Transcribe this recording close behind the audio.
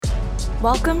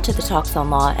Welcome to the Talks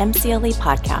on Law MCLE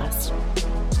podcast.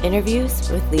 Interviews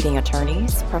with leading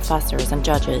attorneys, professors, and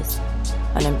judges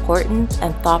on important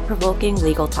and thought-provoking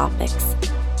legal topics.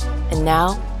 And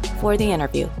now for the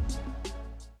interview.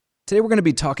 Today we're going to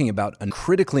be talking about a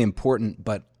critically important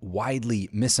but widely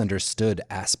misunderstood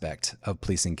aspect of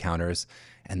police encounters,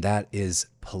 and that is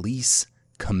police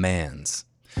commands.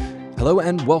 Hello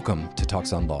and welcome to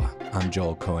Talks on Law. I'm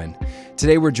Joel Cohen.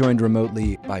 Today we're joined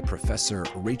remotely by Professor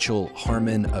Rachel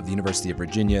Harmon of the University of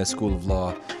Virginia School of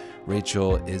Law.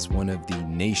 Rachel is one of the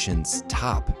nation's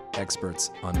top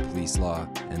experts on police law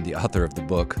and the author of the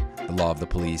book, The Law of the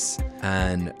Police.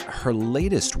 And her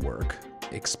latest work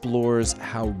explores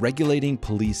how regulating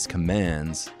police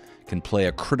commands can play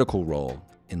a critical role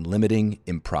in limiting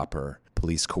improper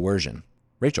police coercion.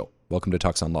 Rachel, welcome to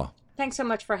Talks on Law. Thanks so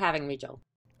much for having me, Joel.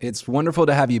 It's wonderful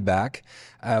to have you back.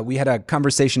 We had a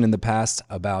conversation in the past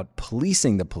about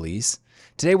policing the police.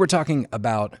 Today we're talking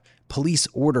about police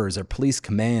orders or police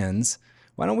commands.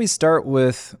 Why don't we start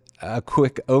with a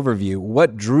quick overview?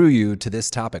 What drew you to this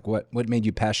topic? What made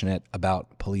you passionate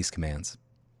about police commands?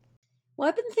 Well,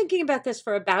 I've been thinking about this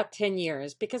for about 10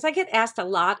 years because I get asked a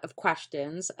lot of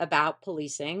questions about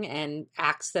policing and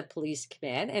acts that police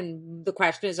commit. And the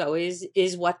question is always,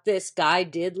 is what this guy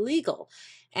did legal?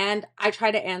 And I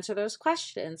try to answer those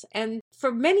questions. And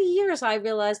for many years, I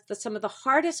realized that some of the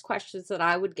hardest questions that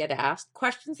I would get asked,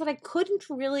 questions that I couldn't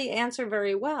really answer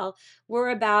very well, were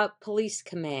about police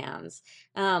commands.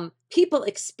 People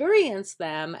experience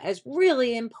them as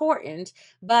really important,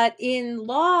 but in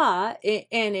law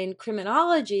and in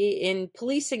criminology, in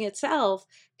policing itself,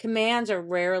 commands are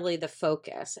rarely the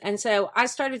focus. And so I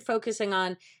started focusing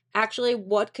on actually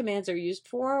what commands are used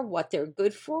for, what they're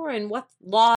good for, and what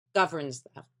law governs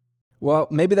them. Well,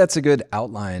 maybe that's a good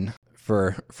outline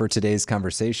for today's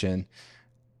conversation.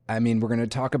 I mean, we're going to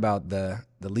talk about the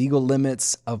legal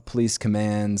limits of police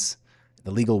commands,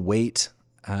 the legal weight.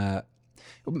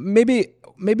 Maybe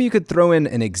you could throw in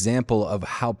an example of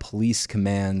how police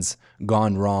commands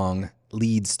gone wrong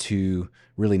leads to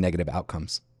really negative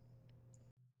outcomes.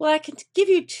 Well, I can give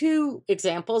you two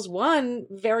examples. One,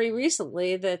 very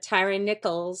recently, the Tyre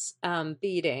Nichols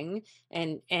beating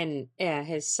and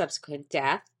his subsequent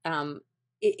death.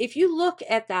 If you look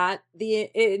at that, the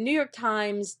New York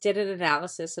Times did an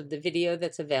analysis of the video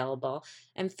that's available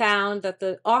and found that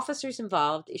the officers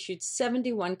involved issued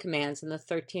 71 commands in the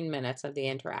 13 minutes of the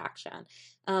interaction.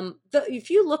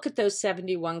 If you look at those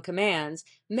 71 commands,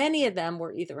 many of them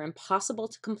were either impossible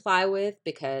to comply with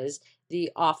because the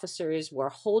officers were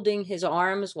holding his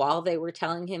arms while they were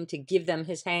telling him to give them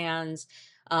his hands,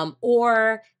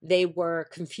 or they were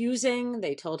confusing.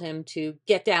 They told him to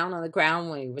get down on the ground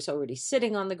when he was already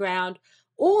sitting on the ground,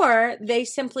 or they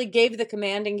simply gave the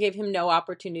command and gave him no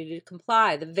opportunity to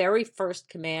comply. The very first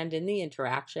command in the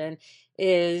interaction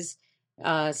is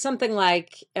something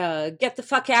like, get the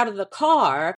fuck out of the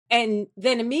car, and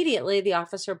then immediately the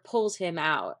officer pulls him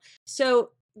out. So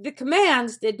the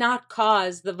commands did not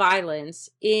cause the violence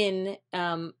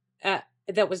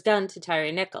that was done to Tyre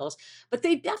Nichols, but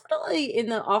they definitely, in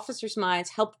the officers' minds,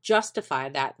 helped justify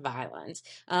that violence.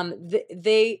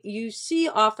 You see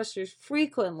officers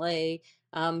frequently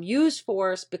use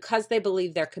force because they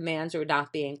believe their commands are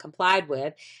not being complied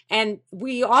with. And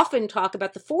we often talk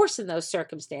about the force in those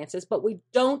circumstances, but we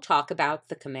don't talk about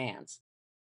the commands.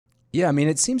 Yeah, I mean,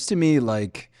 it seems to me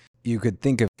like you could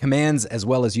think of commands as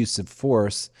well as use of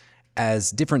force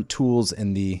as different tools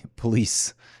in the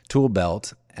police tool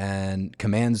belt, and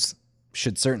commands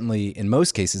should certainly, in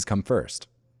most cases, come first.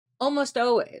 Almost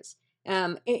always.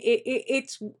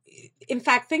 It's, in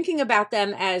fact, thinking about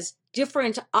them as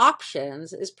different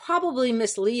options is probably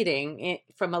misleading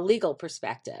from a legal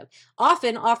perspective.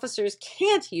 Often officers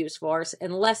can't use force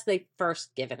unless they've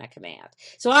first given a command.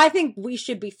 So I think we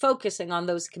should be focusing on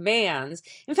those commands.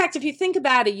 In fact, if you think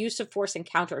about a use of force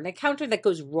encounter, an encounter that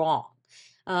goes wrong,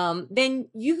 then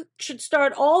you should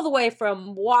start all the way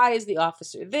from why is the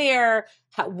officer there?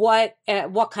 What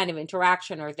kind of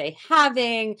interaction are they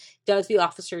having? Does the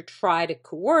officer try to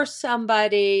coerce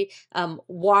somebody?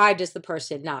 Why does the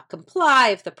person not comply?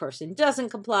 If the person doesn't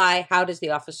comply, how does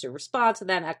the officer respond to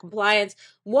that compliance?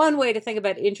 One way to think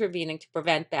about intervening to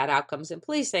prevent bad outcomes in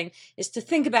policing is to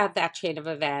think about that chain of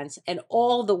events and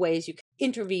all the ways you can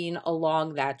intervene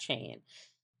along that chain.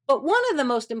 But one of the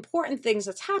most important things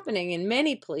that's happening in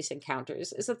many police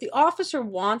encounters is that the officer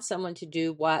wants someone to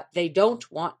do what they don't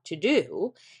want to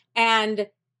do. And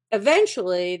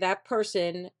eventually that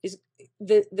person is,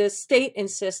 the state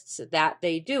insists that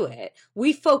they do it.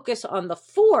 We focus on the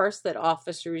force that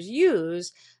officers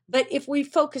use, But if we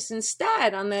focus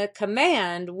instead on the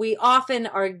command, we often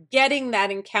are getting that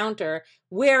encounter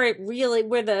where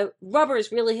the rubber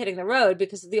is really hitting the road,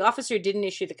 because if the officer didn't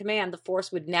issue the command, the force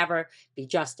would never be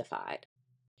justified.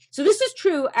 So this is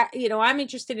true. I'm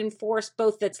interested in force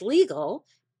both that's legal,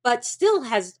 but still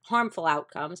has harmful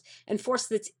outcomes, and force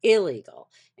that's illegal.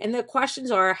 And the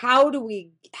questions are, how do we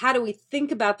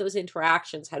think about those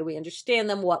interactions? How do we understand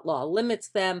them? What law limits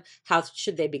them? How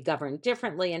should they be governed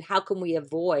differently? And how can we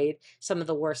avoid some of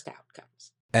the worst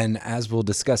outcomes? And as we'll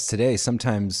discuss today,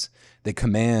 sometimes the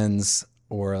commands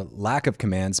or lack of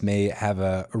commands may have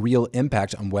a real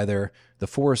impact on whether the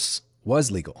force was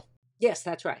legal. Yes,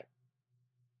 that's right.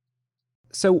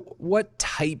 So what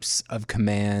types of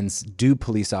commands do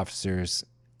police officers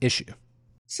issue?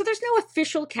 So there's no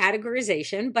official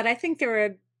categorization, but I think there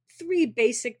are three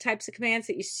basic types of commands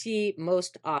that you see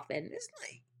most often.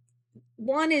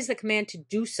 One is the command to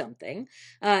do something,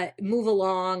 move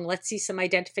along, let's see some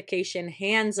identification,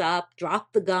 hands up,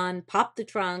 drop the gun, pop the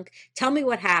trunk, tell me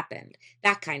what happened,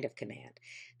 that kind of command.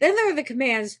 Then there are the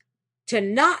commands to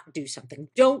not do something,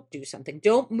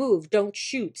 don't move, don't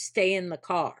shoot, stay in the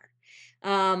car.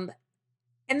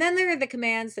 And then there are the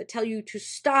commands that tell you to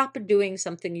stop doing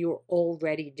something you're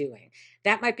already doing.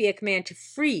 That might be a command to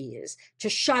freeze, to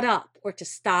shut up, or to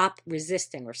stop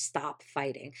resisting or stop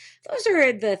fighting. Those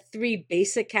are the three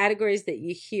basic categories that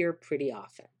you hear pretty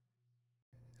often.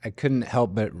 I couldn't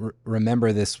help but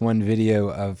remember this one video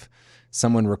of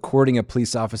someone recording a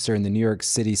police officer in the New York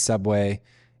City subway,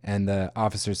 and the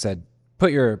officer said,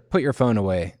 put your phone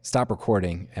away, stop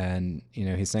recording. And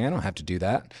he's saying, I don't have to do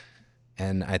that.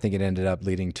 And I think it ended up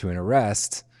leading to an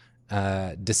arrest,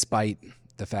 despite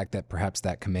the fact that perhaps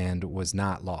that command was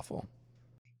not lawful.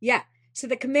 Yeah. So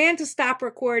the command to stop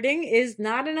recording is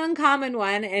not an uncommon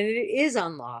one, and it is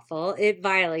unlawful. It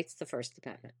violates the First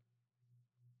Amendment.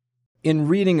 In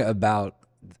reading about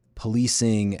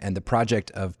policing and the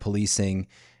project of policing,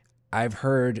 I've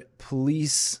heard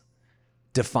police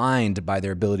defined by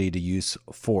their ability to use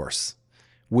force.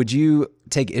 Would you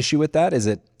take issue with that? Is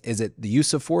it the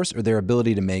use of force or their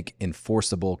ability to make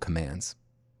enforceable commands?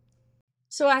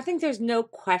 So I think there's no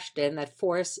question that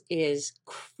force is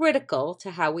critical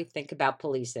to how we think about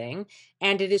policing,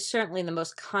 and it is certainly the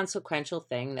most consequential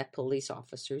thing that police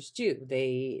officers do.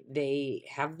 They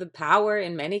have the power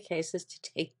in many cases to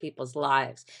take people's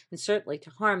lives and certainly to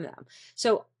harm them.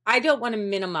 So I don't want to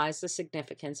minimize the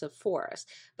significance of force,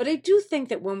 but I do think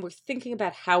that when we're thinking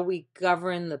about how we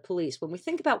govern the police, when we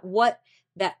think about what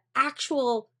the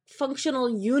actual functional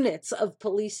units of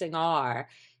policing are,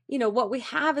 what we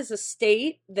have is a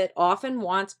state that often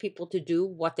wants people to do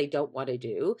what they don't want to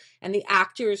do. And the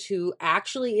actors who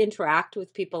actually interact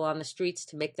with people on the streets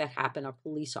to make that happen are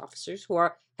police officers who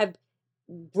have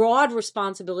broad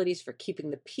responsibilities for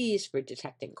keeping the peace, for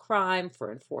detecting crime,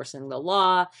 for enforcing the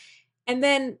law. And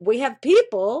then we have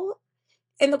people.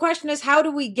 And the question is, how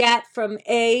do we get from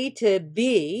A to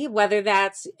B, whether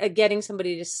that's getting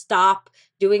somebody to stop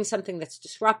doing something that's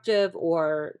disruptive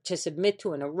or to submit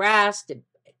to an arrest,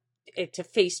 to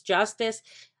face justice,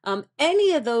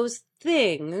 any of those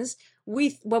things,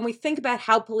 when we think about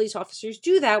how police officers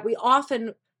do that, we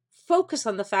often focus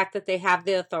on the fact that they have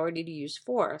the authority to use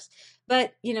force.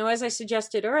 But, as I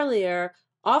suggested earlier,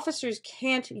 officers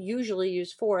can't usually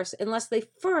use force unless they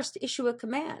first issue a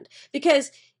command.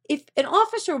 Because if an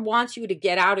officer wants you to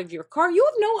get out of your car, you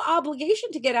have no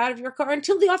obligation to get out of your car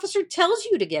until the officer tells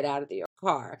you to get out of your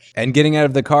car. And getting out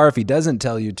of the car, if he doesn't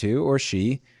tell you to, or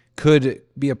she, could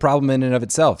be a problem in and of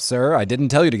itself. Sir, I didn't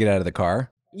tell you to get out of the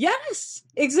car. Yes,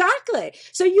 exactly.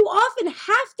 So you often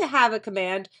have to have a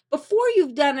command before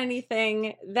you've done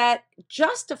anything that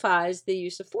justifies the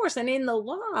use of force. And in the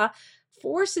law,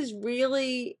 force is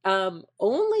really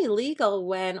only legal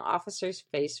when officers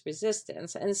face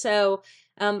resistance. And so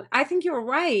I think you're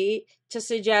right to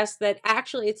suggest that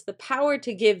actually it's the power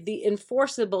to give the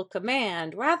enforceable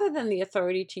command rather than the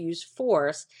authority to use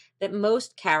force that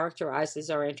most characterizes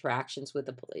our interactions with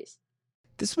the police.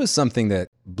 This was something that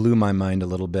blew my mind a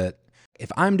little bit.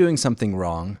 If I'm doing something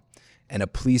wrong and a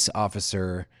police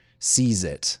officer sees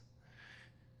it,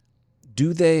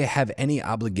 do they have any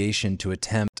obligation to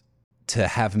attempt to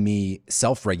have me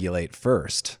self-regulate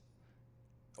first?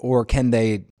 Or can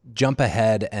they jump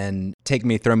ahead and take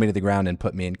me, throw me to the ground and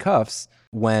put me in cuffs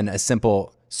when a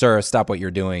simple, sir, stop what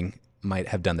you're doing, might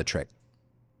have done the trick?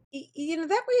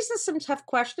 That raises some tough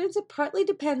questions. It partly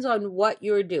depends on what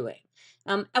you're doing.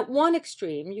 At one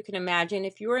extreme, you can imagine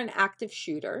if you're an active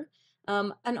shooter,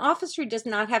 an officer does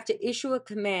not have to issue a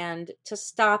command to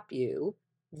stop you,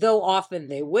 though often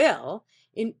they will,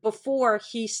 before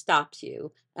he stops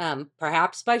you,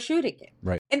 perhaps by shooting you.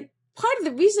 Right. And part of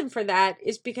the reason for that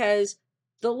is because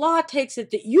the law takes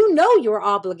it that you know your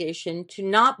obligation to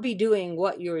not be doing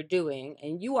what you're doing,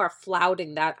 and you are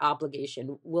flouting that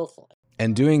obligation willfully.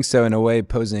 And doing so in a way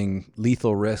posing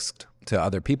lethal risk to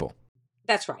other people.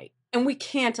 That's right. And we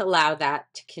can't allow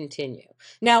that to continue.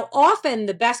 Now, often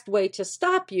the best way to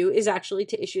stop you is actually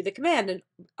to issue the command, and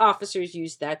officers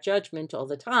use that judgment all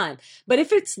the time. But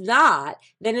if it's not,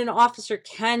 then an officer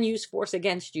can use force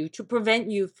against you to prevent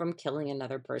you from killing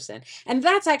another person. And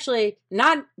that's actually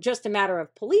not just a matter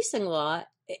of policing law.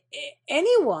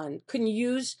 Anyone can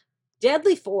use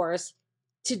deadly force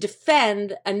to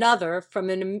defend another from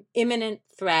an imminent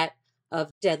threat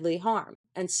of deadly harm.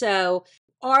 And so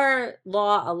our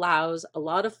law allows a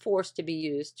lot of force to be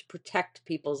used to protect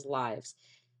people's lives.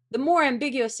 The more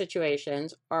ambiguous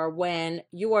situations are when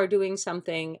you are doing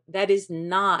something that is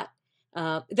not,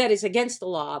 that is against the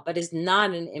law, but is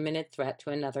not an imminent threat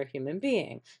to another human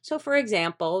being. So, for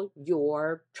example,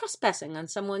 you're trespassing on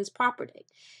someone's property.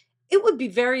 It would be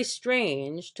very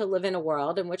strange to live in a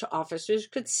world in which officers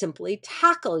could simply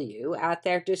tackle you at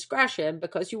their discretion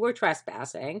because you were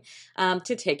trespassing,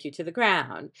 to take you to the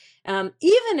ground.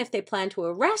 Even if they plan to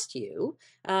arrest you,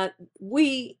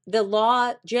 the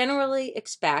law generally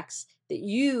expects that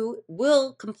you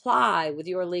will comply with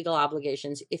your legal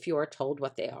obligations if you are told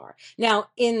what they are.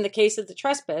 Now, in the case of the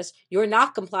trespass, you're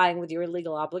not complying with your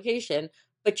legal obligation,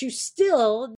 but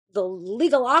the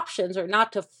legal options are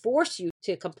not to force you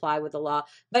to comply with the law,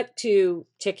 but to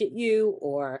ticket you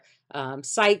or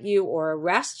cite you or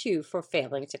arrest you for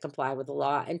failing to comply with the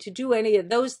law. And to do any of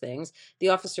those things, the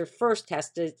officer first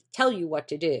has to tell you what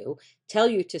to do, tell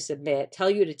you to submit, tell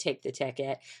you to take the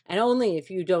ticket. And only if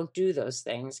you don't do those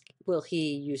things will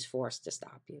he use force to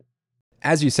stop you.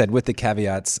 As you said, with the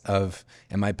caveats of,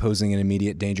 am I posing an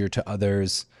immediate danger to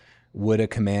others? Would a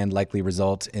command likely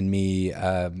result in me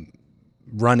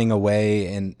running away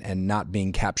and not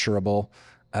being capturable?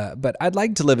 But I'd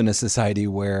like to live in a society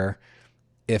where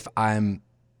if I'm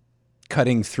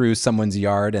cutting through someone's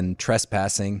yard and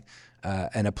trespassing,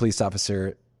 and a police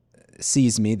officer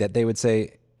sees me, that they would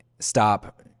say,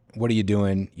 stop, what are you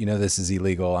doing? You know this is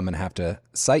illegal. I'm going to have to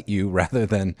cite you, rather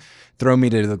than throw me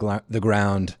to the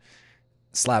ground,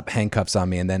 slap handcuffs on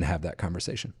me, and then have that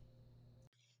conversation.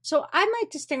 So I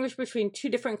might distinguish between two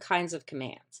different kinds of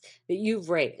commands that you've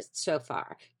raised so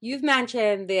far. You've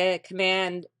mentioned the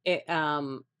command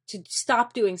to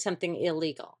stop doing something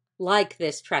illegal, like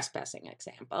this trespassing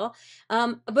example.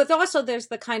 But also there's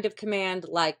the kind of command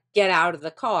like get out of the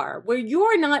car, where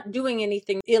you're not doing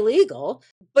anything illegal,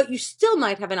 but you still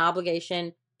might have an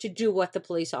obligation to do what the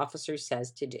police officer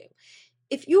says to do.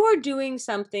 If you're doing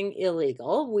something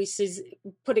illegal,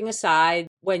 putting aside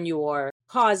when you're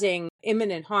causing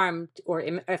imminent harm or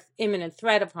imminent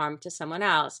threat of harm to someone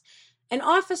else, an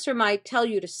officer might tell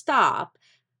you to stop,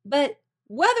 but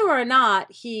whether or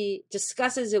not he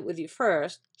discusses it with you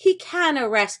first, he can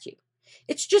arrest you.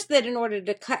 It's just that in order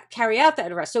to carry out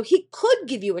that arrest, so he could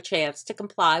give you a chance to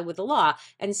comply with the law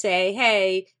and say,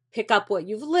 hey, pick up what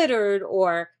you've littered,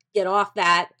 or get off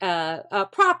that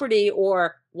property,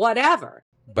 or whatever.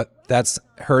 But that's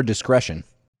her discretion.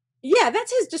 Yeah,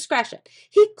 that's his discretion.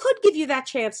 He could give you that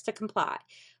chance to comply.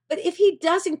 But if he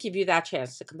doesn't give you that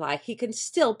chance to comply, he can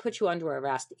still put you under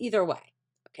arrest either way.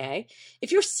 Okay?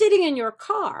 If you're sitting in your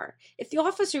car, if the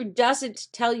officer doesn't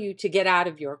tell you to get out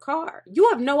of your car, you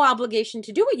have no obligation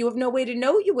to do it. You have no way to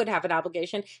know you would have an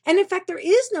obligation. And in fact, there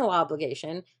is no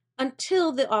obligation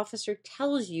until the officer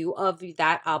tells you of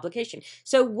that obligation.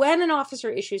 So when an officer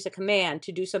issues a command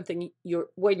to do something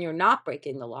when you're not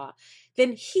breaking the law,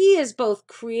 then he is both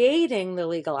creating the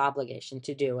legal obligation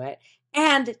to do it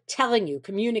and telling you,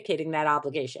 communicating that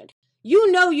obligation.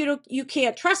 You know you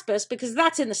can't trespass because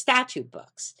that's in the statute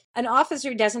books. An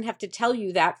officer doesn't have to tell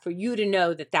you that for you to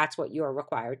know that that's what you're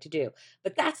required to do.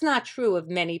 But that's not true of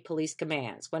many police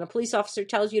commands. When a police officer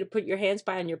tells you to put your hands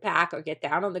behind your back, or get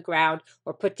down on the ground,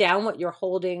 or put down what you're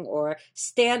holding, or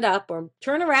stand up, or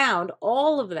turn around,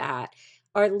 all of that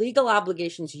are legal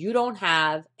obligations you don't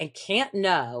have and can't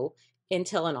know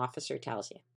until an officer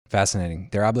tells you. Fascinating.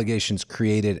 They're obligations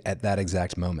created at that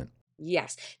exact moment.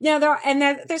 Yes. Now,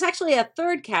 there's actually a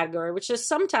third category, which is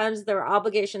sometimes there are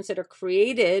obligations that are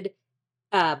created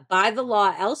by the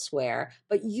law elsewhere,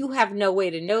 but you have no way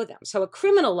to know them. So a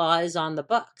criminal law is on the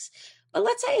books. But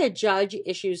let's say a judge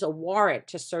issues a warrant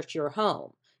to search your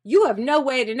home. You have no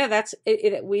way to know. That's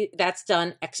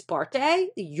done ex parte.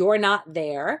 You're not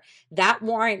there. That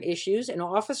warrant issues. An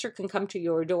officer can come to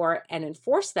your door and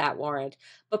enforce that warrant.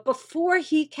 But before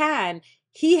he can,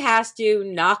 he has to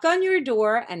knock on your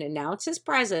door and announce his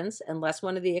presence, unless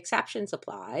one of the exceptions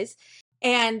applies.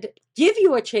 and give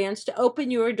you a chance to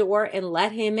open your door and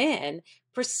let him in,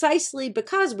 precisely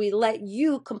because we let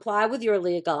you comply with your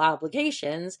legal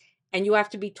obligations, and you have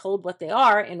to be told what they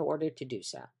are in order to do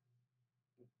so.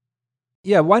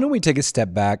 Yeah, why don't we take a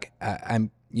step back? I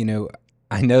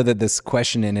know that this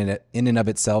question in and of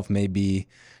itself may be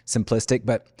simplistic,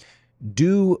 but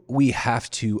do we have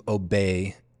to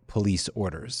obey police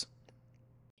orders?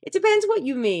 It depends what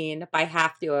you mean by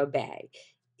have to obey.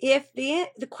 If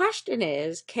the question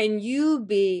is, can you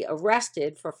be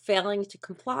arrested for failing to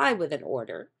comply with an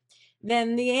order?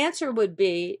 Then the answer would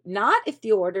be not if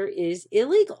the order is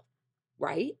illegal,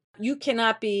 right? You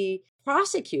cannot be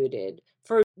prosecuted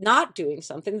for not doing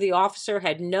something the officer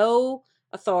had no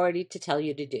authority to tell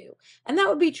you to do. And that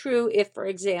would be true if, for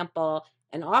example,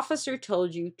 an officer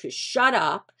told you to shut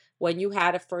up when you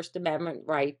had a First Amendment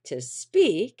right to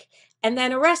speak and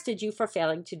then arrested you for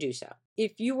failing to do so.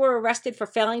 If you were arrested for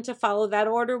failing to follow that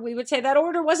order, we would say that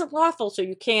order wasn't lawful, so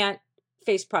you can't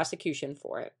face prosecution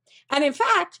for it. And in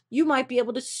fact, you might be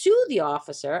able to sue the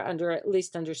officer at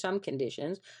least under some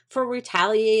conditions, for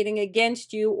retaliating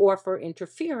against you or for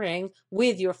interfering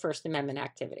with your First Amendment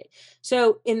activity.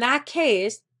 So in that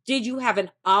case, did you have an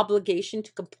obligation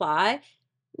to comply?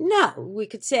 No, we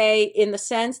could say in the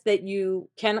sense that you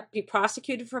cannot be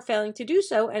prosecuted for failing to do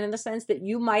so, and in the sense that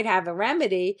you might have a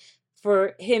remedy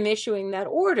for him issuing that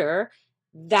order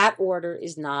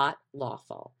is not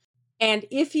lawful. And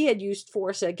if he had used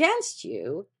force against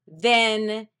you,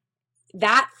 then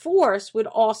that force would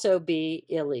also be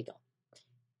illegal.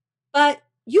 But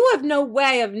you have no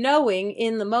way of knowing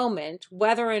in the moment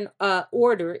whether an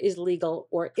order is legal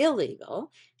or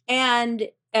illegal. And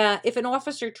if an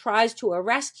officer tries to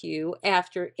arrest you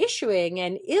after issuing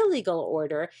an illegal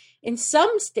order, in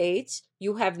some states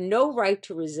you have no right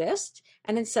to resist,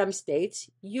 and in some states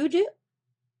you do.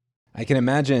 I can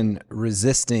imagine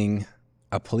resisting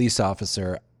a police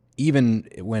officer, even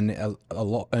when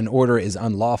an order is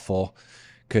unlawful,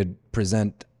 could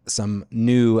present some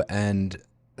new and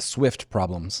swift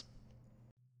problems.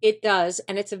 It does,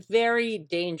 and it's a very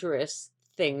dangerous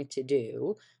thing to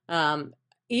do.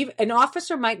 Even an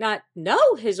officer might not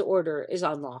know his order is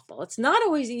unlawful. It's not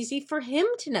always easy for him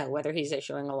to know whether he's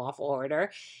issuing a lawful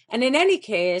order. And in any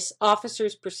case,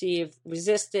 officers perceive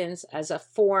resistance as a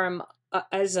form,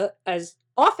 as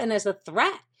often as a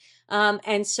threat.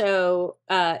 And so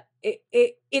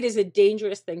it is a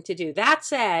dangerous thing to do. That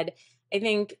said, I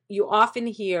think you often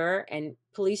hear, and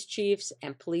police chiefs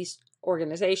and police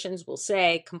organizations will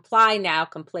say, comply now,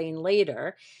 complain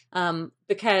later,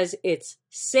 because it's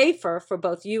safer for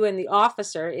both you and the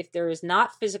officer if there is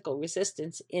not physical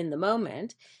resistance in the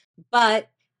moment. But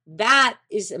that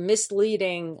is a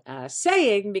misleading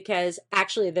saying, because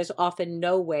actually there's often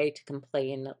no way to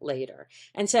complain later.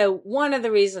 And so one of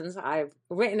the reasons I've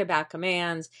written about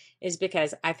commands is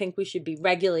because I think we should be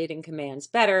regulating commands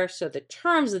better, so the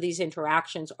terms of these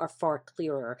interactions are far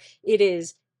clearer.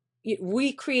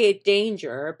 We create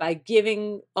danger by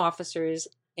giving officers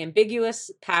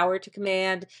ambiguous power to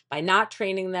command, by not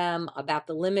training them about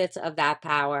the limits of that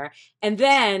power, and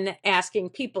then asking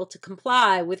people to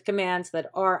comply with commands that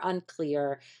are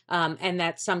unclear, and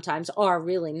that sometimes are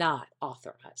really not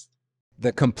authorized.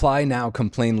 The comply now,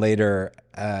 complain later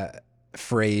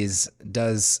phrase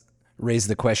does raise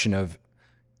the question of,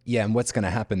 yeah, and what's going to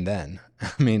happen then?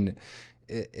 I mean,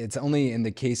 it's only in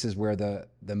the cases where the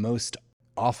most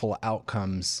awful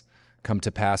outcomes come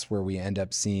to pass where we end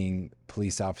up seeing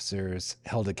police officers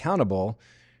held accountable.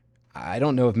 I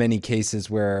don't know of many cases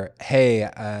where, hey,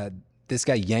 this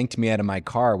guy yanked me out of my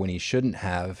car when he shouldn't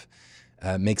have,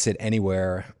 makes it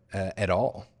anywhere at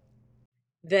all.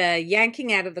 The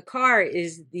yanking out of the car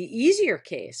is the easier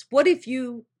case. What if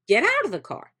you get out of the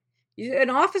car?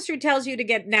 An officer tells you to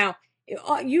get. Now,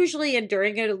 usually and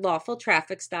during a lawful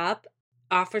traffic stop,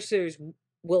 officers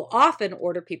will often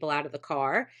order people out of the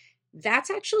car. That's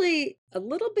actually a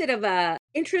little bit of a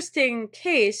interesting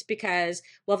case, because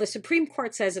while the Supreme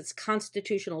Court says it's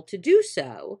constitutional to do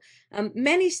so,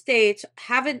 many states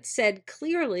haven't said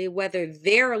clearly whether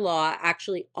their law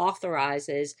actually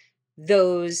authorizes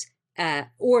those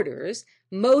orders.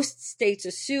 Most states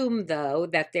assume, though,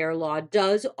 that their law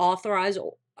does authorize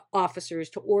officers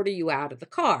to order you out of the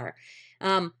car.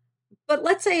 But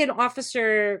let's say an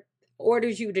officer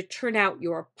orders you to turn out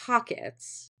your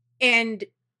pockets, and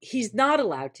he's not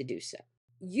allowed to do so.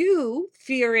 You,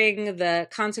 fearing the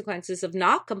consequences of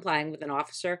not complying with an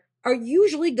officer, are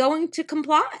usually going to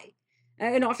comply.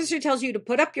 An officer tells you to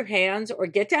put up your hands or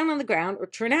get down on the ground or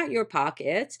turn out your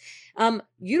pockets.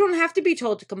 You don't have to be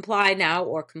told to comply now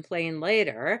or complain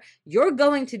later. You're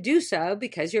going to do so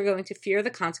because you're going to fear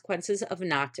the consequences of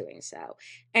not doing so.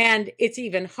 And it's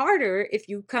even harder if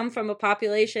you come from a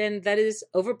population that is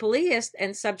over-policed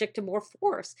and subject to more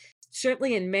force.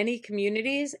 Certainly in many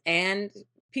communities, and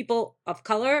people of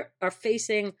color are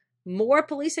facing more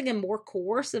policing and more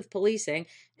coercive policing,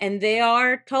 and they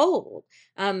are told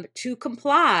to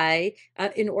comply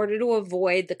in order to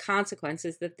avoid the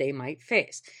consequences that they might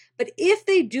face. But if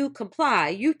they do comply,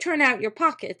 you turn out your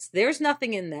pockets, there's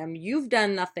nothing in them, you've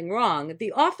done nothing wrong,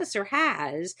 the officer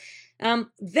has,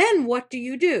 then what do?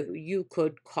 You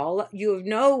could call, you have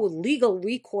no legal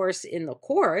recourse in the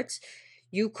courts.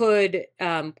 You could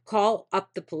call up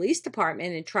the police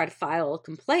department and try to file a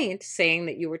complaint saying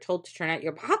that you were told to turn out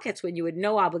your pockets when you had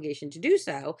no obligation to do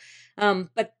so.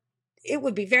 But it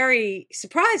would be very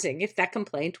surprising if that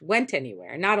complaint went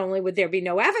anywhere. Not only would there be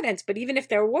no evidence, but even if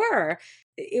there were,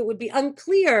 it would be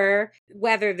unclear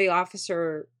whether the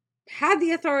officer had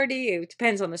the authority. It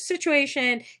depends on the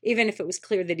situation. Even if it was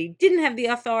clear that he didn't have the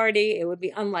authority, it would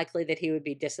be unlikely that he would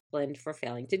be disciplined for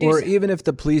failing to do so. Or even if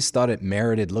the police thought it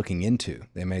merited looking into,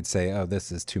 they might say, oh,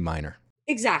 this is too minor.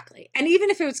 Exactly. And even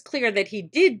if it was clear that he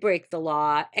did break the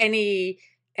law, any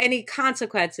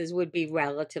consequences would be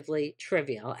relatively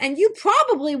trivial. And you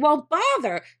probably won't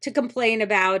bother to complain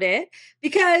about it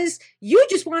because you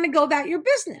just want to go about your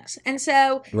business. And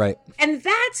so, right. And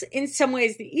that's in some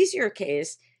ways the easier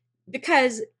case,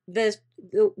 because the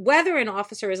whether an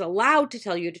officer is allowed to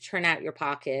tell you to turn out your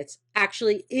pockets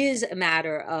actually is a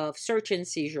matter of search and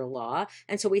seizure law.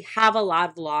 And so we have a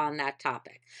lot of law on that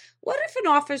topic. What if an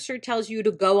officer tells you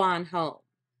to go on home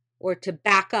or to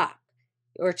back up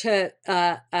or to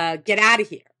get out of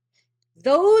here?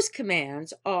 Those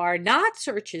commands are not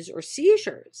searches or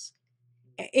seizures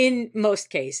in most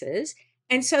cases.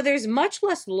 And so there's much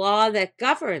less law that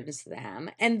governs them.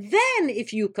 And then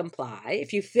if you comply,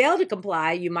 if you fail to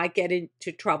comply, you might get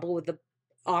into trouble with the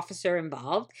officer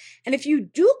involved. And if you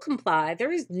do comply,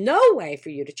 there is no way for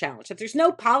you to challenge it. There's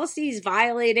no policy he's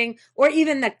violating or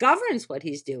even that governs what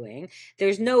he's doing.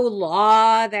 There's no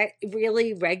law that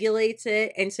really regulates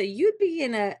it. And so you'd be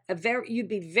in you'd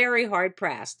be very hard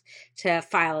pressed to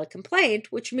file a complaint,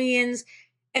 which means,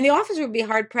 and the officer would be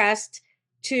hard pressed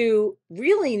to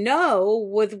really know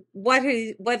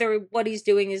whether what he's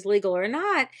doing is legal or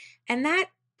not. And that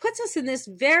puts us in this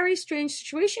very strange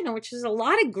situation in which there's a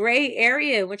lot of gray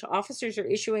area in which officers are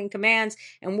issuing commands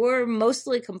and we're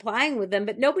mostly complying with them,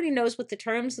 but nobody knows what the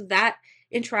terms of that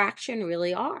interaction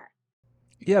really are.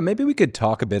 Yeah, maybe we could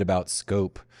talk a bit about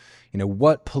scope.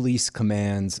 What police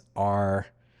commands are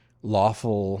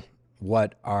lawful,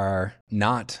 what are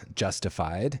not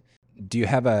justified. Do you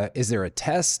have is there a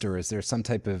test or is there some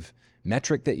type of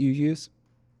metric that you use?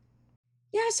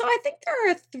 Yeah, so I think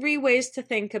there are three ways to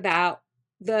think about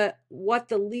what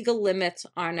the legal limits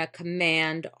on a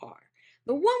command are.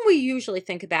 The one we usually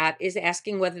think about is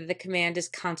asking whether the command is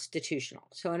constitutional.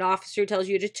 So an officer tells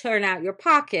you to turn out your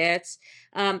pockets,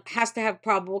 has to have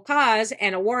probable cause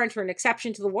and a warrant or an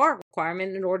exception to the warrant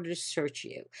requirement in order to search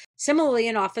you. Similarly,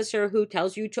 an officer who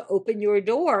tells you to open your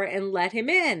door and let him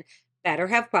in better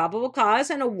have probable cause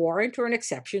and a warrant or an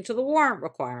exception to the warrant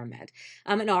requirement.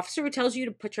 An officer who tells you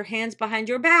to put your hands behind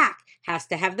your back has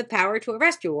to have the power to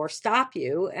arrest you or stop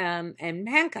you and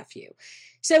handcuff you.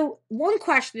 So one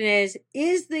question is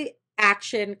the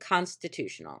action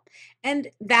constitutional?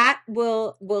 And that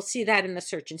we'll see that in the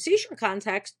search and seizure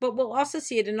context, but we'll also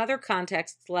see it in other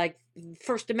contexts like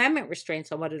First Amendment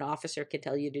restraints on what an officer can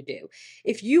tell you to do.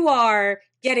 If you are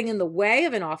getting in the way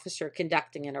of an officer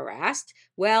conducting an arrest,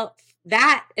 well,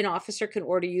 that an officer can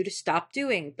order you to stop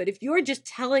doing. But if you're just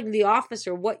telling the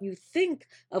officer what you think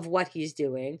of what he's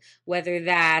doing, whether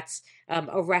that's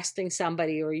arresting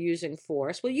somebody or using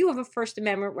force, well, you have a First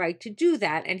Amendment right to do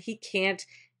that, and he can't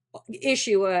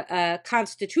issue a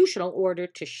constitutional order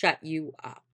to shut you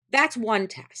up. That's one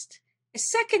test. A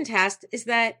second test is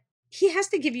that he has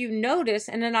to give you notice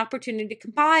and an opportunity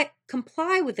to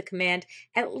comply with the command,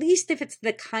 at least if it's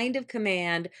the kind of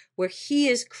command where he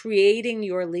is creating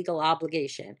your legal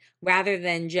obligation, rather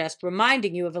than just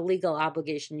reminding you of a legal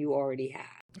obligation you already have.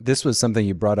 This was something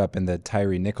you brought up in the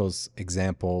Tyree Nichols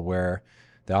example where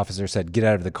the officer said, get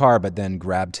out of the car, but then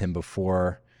grabbed him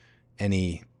before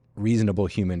any reasonable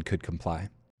human could comply.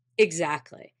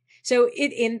 Exactly. So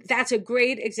that's a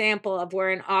great example of where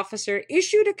an officer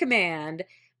issued a command,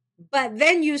 but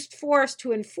then used force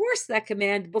to enforce that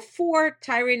command before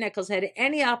Tyree Nichols had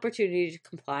any opportunity to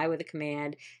comply with the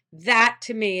command, that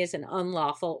to me is an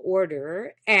unlawful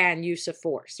order and use of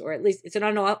force, or at least it's an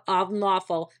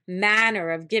unlawful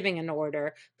manner of giving an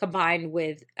order combined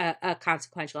with a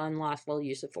consequential unlawful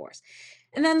use of force.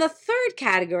 And then the third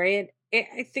category, and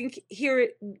I think here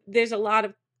there's a lot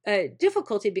of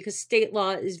difficulty because state law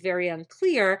is very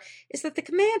unclear, is that the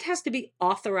command has to be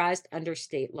authorized under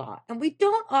state law. And we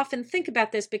don't often think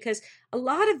about this because a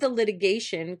lot of the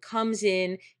litigation comes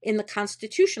in the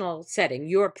constitutional setting.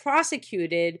 You're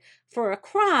prosecuted for a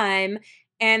crime,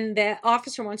 and the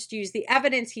officer wants to use the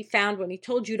evidence he found when he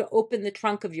told you to open the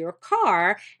trunk of your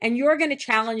car, and you're going to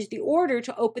challenge the order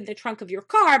to open the trunk of your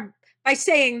car by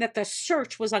saying that the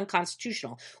search was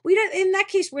unconstitutional. In that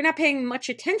case, we're not paying much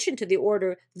attention to the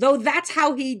order, though that's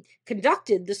how he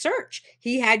conducted the search.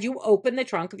 He had you open the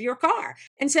trunk of your car.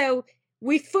 And so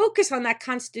we focus on that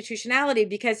constitutionality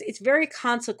because it's very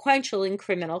consequential in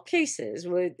criminal cases.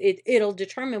 It'll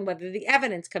determine whether the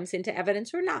evidence comes into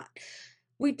evidence or not.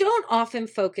 We don't often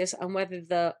focus on whether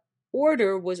the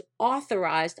order was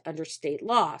authorized under state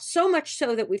law, so much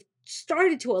so that we've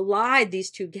started to align these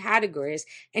two categories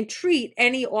and treat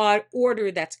any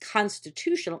order that's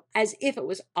constitutional as if it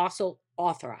was also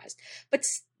authorized.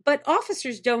 But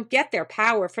officers don't get their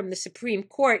power from the Supreme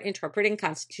Court interpreting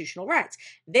constitutional rights.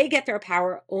 They get their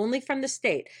power only from the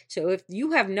state. So if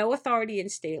you have no authority in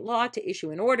state law to issue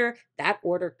an order, that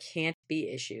order can't be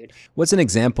issued. What's an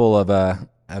example of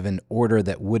an order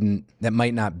that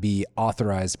might not be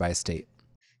authorized by a state?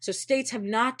 So states have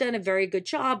not done a very good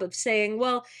job of saying,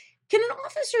 well, can an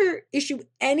officer issue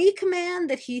any command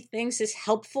that he thinks is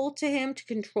helpful to him to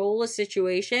control a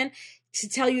situation, to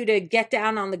tell you to get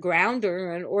down on the ground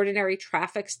during an ordinary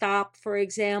traffic stop, for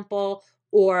example,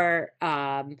 or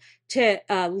to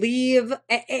leave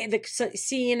the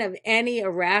scene of any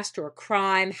arrest or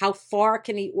crime? How far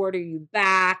can he order you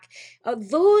back?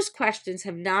 Those questions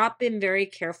have not been very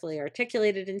carefully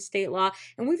articulated in state law,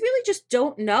 and we really just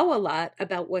don't know a lot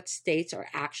about what states are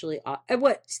actually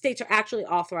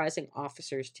authorizing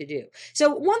officers to do.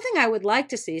 So one thing I would like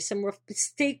to see is some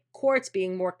state courts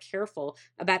being more careful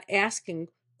about asking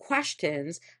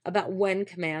questions about when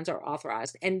commands are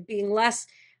authorized and being less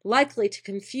likely to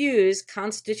confuse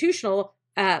constitutional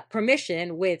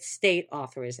permission with state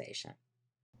authorization.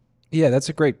 Yeah, that's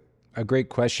a great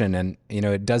question, and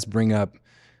it does bring up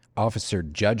officer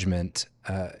judgment.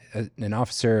 An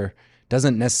officer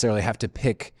doesn't necessarily have to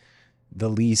pick the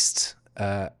least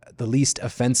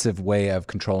offensive way of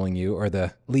controlling you or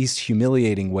the least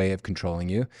humiliating way of controlling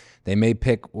you. They may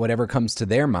pick whatever comes to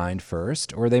their mind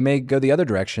first, or they may go the other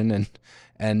direction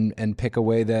and pick a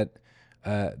way that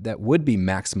would be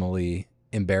maximally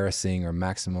embarrassing or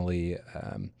maximally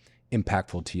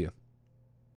impactful to you.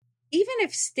 Even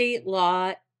if state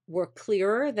law were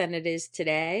clearer than it is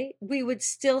today, we would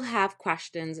still have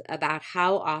questions about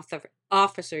how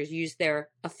officers use their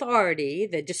authority,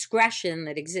 the discretion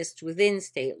that exists within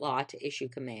state law to issue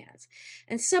commands.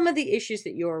 And some of the issues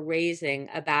that you're raising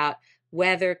about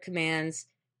whether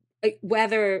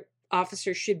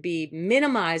officers should be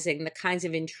minimizing the kinds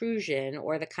of intrusion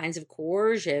or the kinds of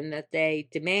coercion that they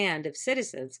demand of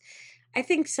citizens, I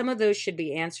think some of those should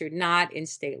be answered not in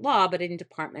state law, but in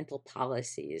departmental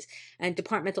policies. And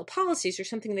departmental policies are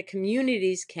something that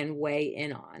communities can weigh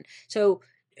in on. So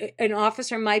an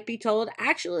officer might be told,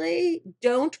 actually,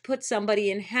 don't put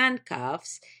somebody in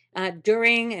handcuffs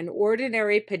during an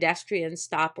ordinary pedestrian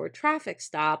stop or traffic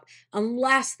stop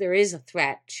unless there is a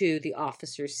threat to the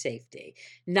officer's safety,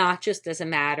 not just as a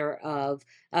matter of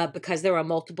because there are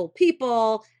multiple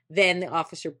people, then the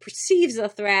officer perceives a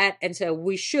threat, and so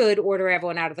we should order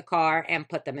everyone out of the car and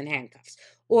put them in handcuffs.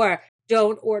 Or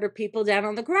don't order people down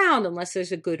on the ground unless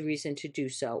there's a good reason to do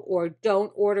so. Or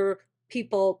don't order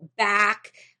people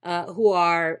back who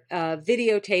are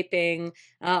videotaping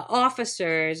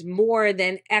officers more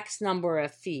than X number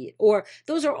of feet. Or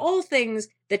those are all things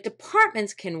that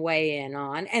departments can weigh in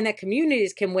on and that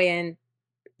communities can weigh in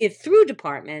through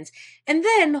departments, and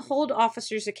then hold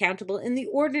officers accountable in the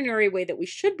ordinary way that we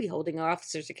should be holding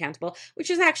officers accountable,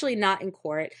 which is actually not in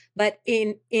court, but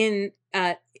in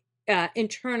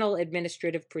internal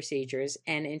administrative procedures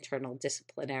and internal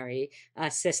disciplinary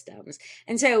systems.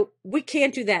 And so we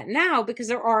can't do that now because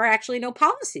there are actually no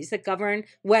policies that govern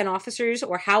when officers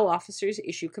or how officers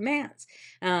issue commands.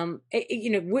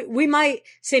 We might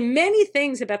say many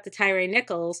things about the Tyree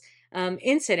Nichols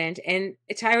incident, and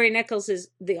Tyree Nichols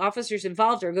the officers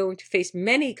involved are going to face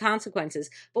many consequences.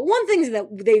 But one thing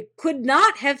that they could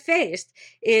not have faced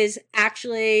is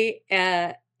actually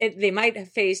they might have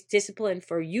faced discipline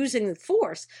for using the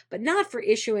force, but not for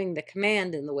issuing the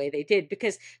command in the way they did,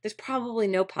 because there's probably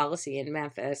no policy in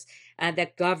Memphis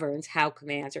that governs how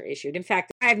commands are issued. In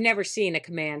fact, I've never seen a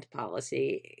command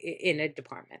policy in a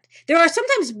department. There are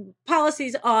sometimes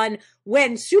policies on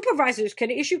when supervisors can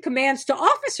issue commands to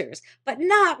officers, but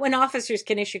not when officers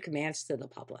can issue commands to the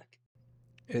public.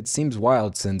 It seems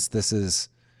wild, since this is,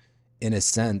 in a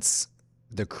sense,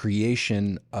 the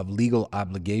creation of legal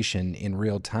obligation in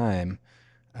real time.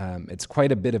 It's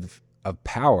quite a bit of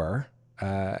power,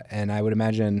 and I would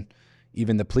imagine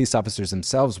even the police officers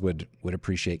themselves would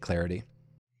appreciate clarity.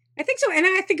 I think so, and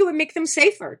I think it would make them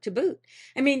safer to boot.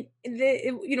 I mean,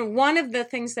 one of the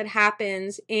things that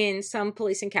happens in some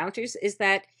police encounters is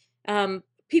that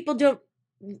people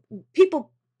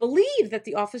believe that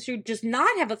the officer does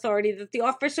not have authority that the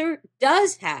officer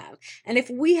does have. And if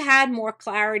we had more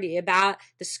clarity about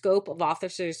the scope of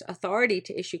officers' authority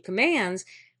to issue commands,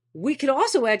 we could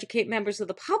also educate members of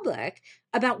the public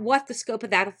about what the scope of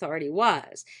that authority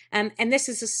was. And this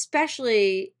is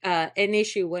especially an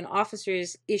issue when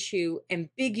officers issue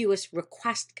ambiguous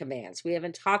request commands. We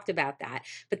haven't talked about that,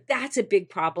 but that's a big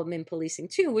problem in policing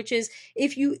too, which is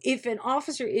if an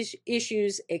officer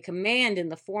issues a command in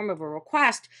the form of a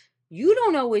request, you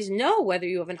don't always know whether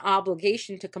you have an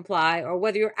obligation to comply or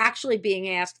whether you're actually being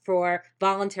asked for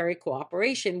voluntary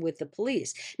cooperation with the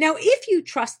police. Now, if you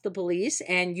trust the police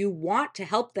and you want to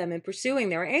help them in pursuing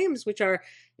their aims, which are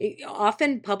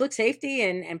often public safety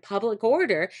and public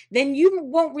order, then you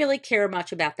won't really care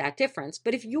much about that difference.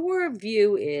 But if your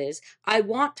view is, I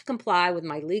want to comply with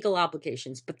my legal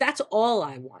obligations, but that's all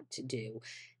I want to do,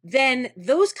 then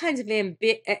those kinds of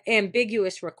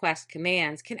ambiguous request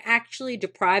commands can actually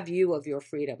deprive you of your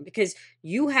freedom, because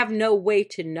you have no way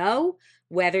to know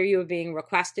whether you're being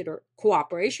requested or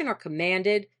cooperation or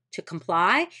commanded to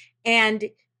comply. And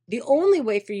the only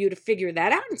way for you to figure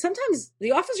that out, and sometimes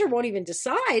the officer won't even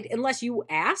decide unless you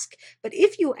ask, but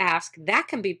if you ask, that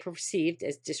can be perceived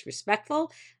as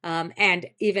disrespectful and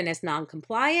even as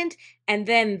non-compliant, and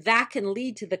then that can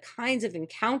lead to the kinds of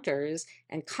encounters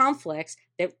and conflicts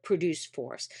that produce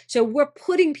force. So we're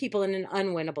putting people in an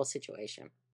unwinnable situation.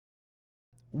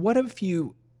 What if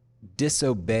you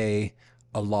disobey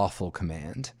a lawful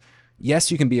command?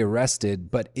 Yes, you can be arrested,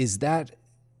 but is that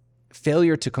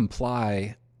failure to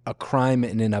comply a crime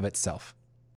in and of itself?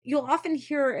 You'll often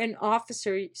hear an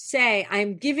officer say,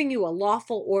 I'm giving you a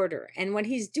lawful order. And when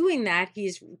he's doing that,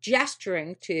 he's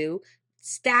gesturing to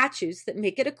statutes that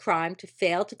make it a crime to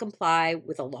fail to comply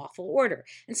with a lawful order.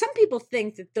 And some people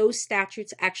think that those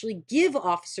statutes actually give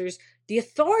officers the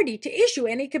authority to issue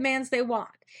any commands they want.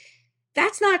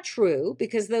 That's not true,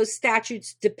 because those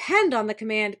statutes depend on the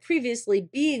command previously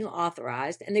being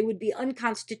authorized, and they would be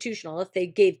unconstitutional if they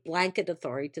gave blanket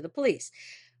authority to the police.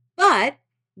 But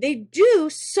they do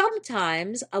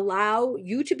sometimes allow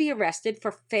you to be arrested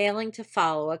for failing to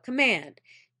follow a command.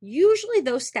 Usually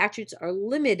those statutes are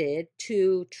limited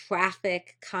to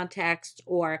traffic context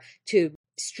or to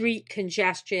street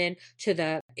congestion, to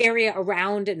the area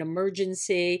around an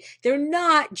emergency. They're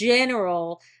not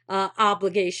general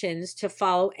obligations to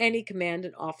follow any command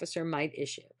an officer might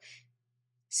issue.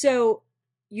 So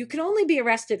you can only be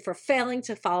arrested for failing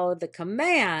to follow the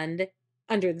command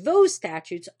under those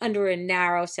statutes under a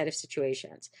narrow set of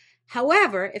situations.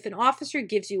 However, if an officer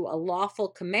gives you a lawful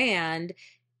command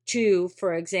to,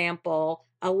 for example,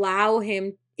 allow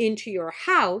him into your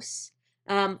house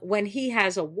when he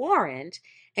has a warrant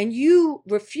and you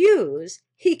refuse,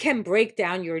 he can break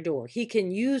down your door. He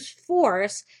can use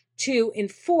force to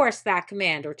enforce that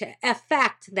command or to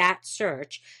effect that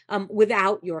search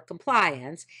without your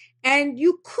compliance. And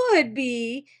you could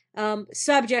be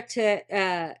subject to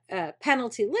a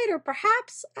penalty later,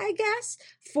 perhaps, I guess,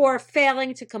 for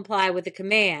failing to comply with the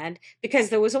command because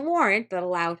there was a warrant that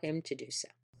allowed him to do so.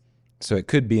 So it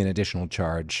could be an additional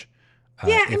charge.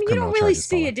 Yeah, I mean, you don't really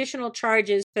see additional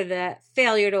charges for the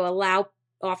failure to allow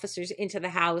officers into the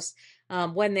house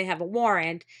when they have a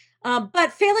warrant.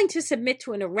 But failing to submit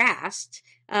to an arrest,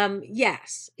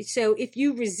 yes. So if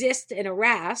you resist an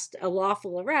arrest, a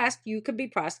lawful arrest, you could be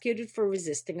prosecuted for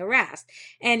resisting arrest.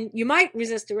 And you might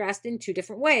resist arrest in two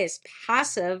different ways: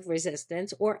 passive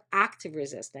resistance or active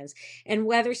resistance. And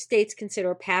whether states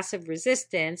consider passive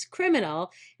resistance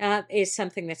criminal is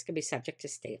something that's going to be subject to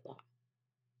state law.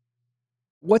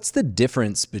 What's the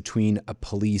difference between a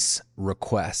police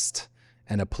request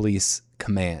and a police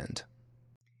command?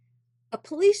 A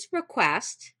police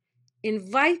request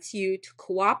invites you to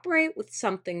cooperate with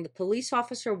something the police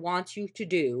officer wants you to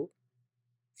do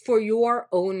for your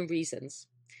own reasons.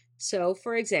 So,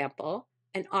 for example,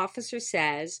 an officer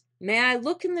says, "May I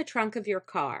look in the trunk of your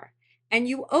car?" and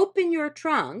you open your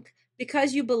trunk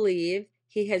because you believe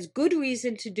he has good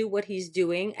reason to do what he's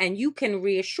doing, and you can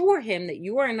reassure him that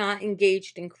you are not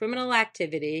engaged in criminal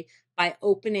activity by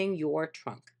opening your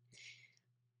trunk.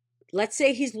 Let's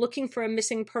say he's looking for a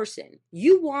missing person.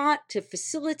 You want to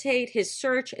facilitate his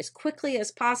search as quickly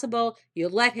as possible. You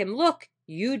let him look,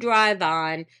 you drive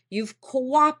on. You've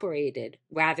cooperated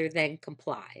rather than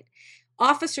complied.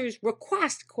 Officers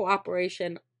request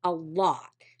cooperation a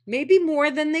lot, maybe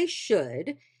more than they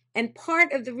should. And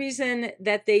part of the reason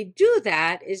that they do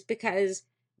that is because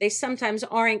they sometimes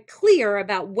aren't clear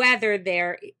about whether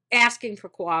they're asking for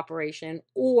cooperation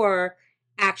or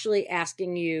actually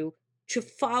asking you to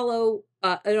follow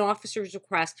an officer's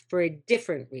request for a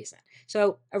different reason.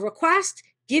 So a request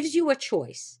gives you a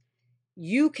choice.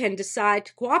 You can decide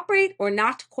to cooperate or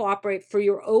not to cooperate for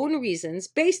your own reasons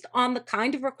based on the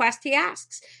kind of request he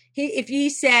asks. If he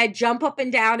said, jump up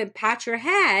and down and pat your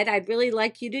head, I'd really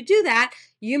like you to do that,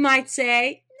 you might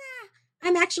say, nah,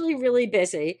 I'm actually really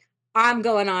busy. I'm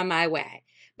going on my way.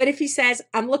 But if he says,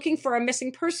 I'm looking for a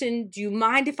missing person, do you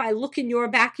mind if I look in your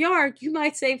backyard? You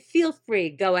might say, feel free,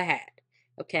 go ahead.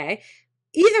 Okay.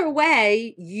 Either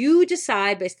way, you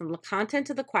decide based on the content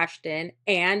of the question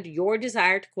and your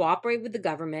desire to cooperate with the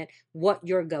government what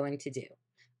you're going to do.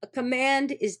 A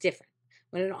command is different.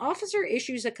 When an officer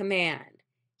issues a command,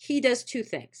 he does two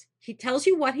things. He tells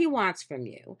you what he wants from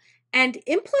you, and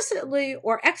implicitly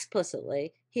or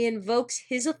explicitly, he invokes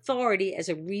his authority as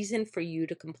a reason for you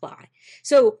to comply.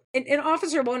 So an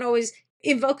officer won't always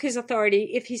invoke his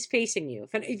authority if he's facing you.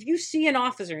 If you see an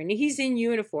officer and he's in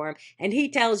uniform and he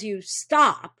tells you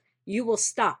stop, you will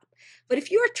stop. But if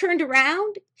you are turned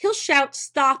around, he'll shout,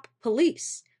 stop,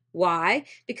 police. Why?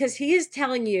 Because he is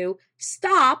telling you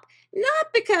stop,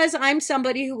 not because I'm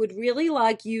somebody who would really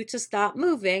like you to stop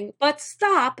moving, but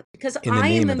stop because I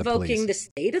am invoking the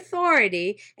state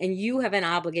authority and you have an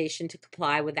obligation to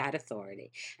comply with that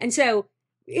authority. And so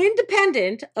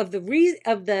independent of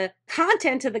the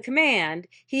content of the command,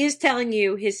 he is telling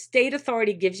you his state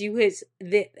authority gives you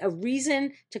a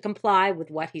reason to comply with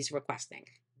what he's requesting.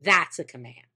 That's a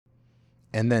command.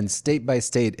 And then state by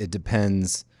state, it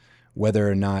depends whether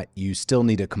or not you still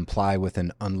need to comply with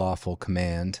an unlawful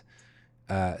command.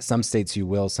 Some states you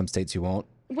will, some states you won't.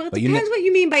 Well, it depends what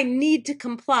you mean by need to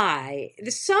comply.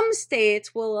 Some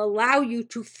states will allow you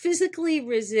to physically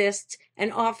resist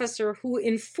an officer who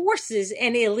enforces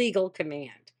an illegal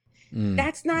command.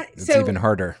 That's not... It's even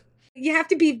harder. You have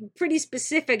to be pretty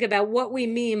specific about what we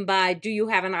mean by do you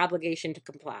have an obligation to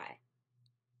comply.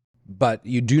 But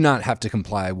you do not have to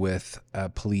comply with a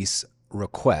police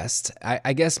request.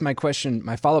 I guess my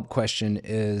follow-up question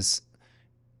is,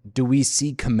 do we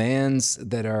see commands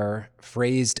that are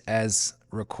phrased as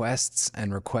requests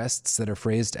and requests that are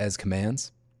phrased as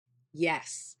commands?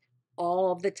 Yes,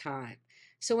 all the time.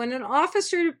 So when an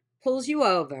officer pulls you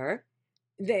over,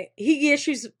 he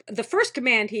issues the first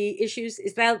command he issues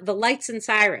is the lights and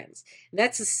sirens.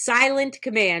 That's a silent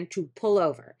command to pull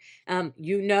over.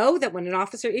 You know that when an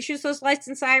officer issues those lights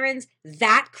and sirens,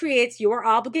 that creates your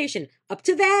obligation. Up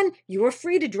to then, you are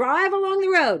free to drive along the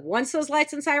road. Once those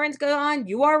lights and sirens go on,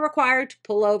 you are required to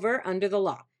pull over under the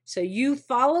law. So you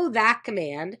follow that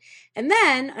command, and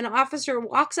then an officer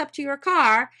walks up to your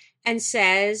car and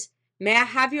says, may I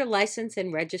have your license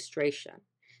and registration?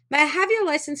 May I have your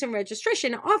license and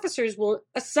registration? Officers will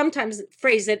sometimes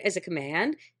phrase it as a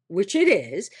command, which it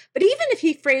is. But even if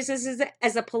he phrases it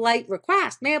as a polite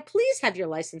request, may I please have your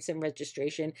license and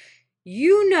registration?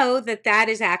 You know that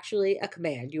is actually a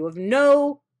command. You have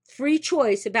no free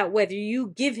choice about whether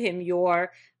you give him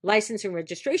your license and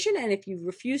registration. And if you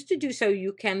refuse to do so,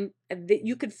 you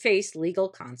could face legal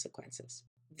consequences.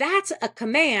 That's a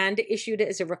command issued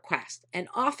as a request, and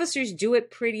officers do it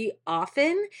pretty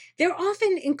often. They're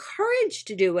often encouraged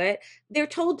to do it. They're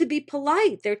told to be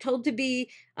polite. They're told to be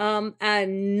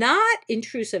not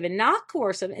intrusive and not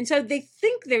coercive, and so they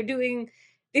think they're doing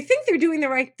the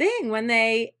right thing when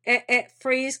they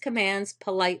phrase commands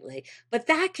politely. But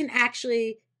that can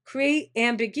actually create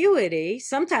ambiguity.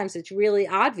 Sometimes it's really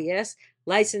obvious,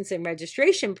 license and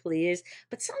registration, please,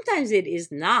 but sometimes it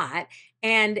is not.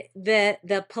 And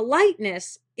the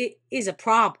politeness is a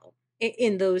problem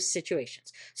in those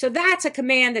situations. So that's a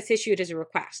command that's issued as a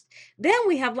request. Then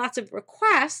we have lots of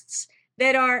requests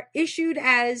that are issued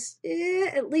as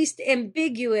at least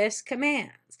ambiguous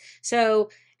commands.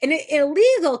 So an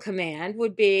illegal command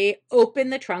would be open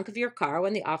the trunk of your car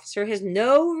when the officer has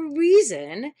no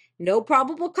reason, no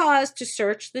probable cause to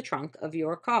search the trunk of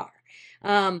your car.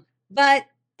 But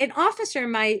an officer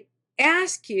might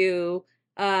ask you,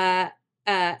 can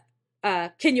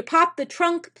you pop the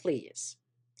trunk, please?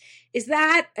 Is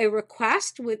that a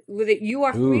request with it you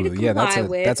are free to Ooh, yeah, comply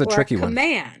with, that's a or a tricky one.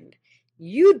 command?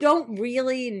 You don't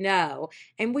really know.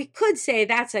 And we could say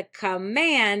that's a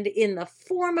command in the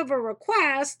form of a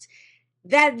request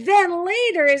that then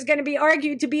later is going to be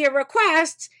argued to be a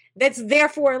request that's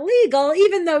therefore legal,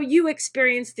 even though you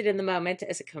experienced it in the moment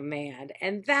as a command.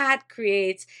 And that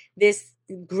creates this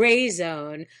gray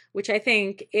zone, which I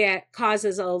think it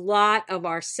causes a lot of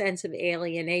our sense of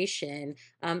alienation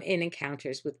in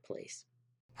encounters with police.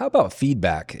 How about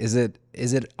feedback? Is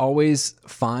it always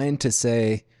fine to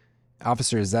say,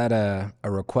 officer, is that a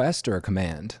request or a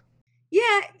command?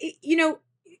 Yeah,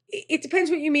 it depends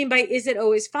what you mean by is it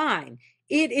always fine.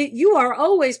 You are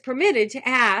always permitted to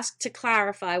ask to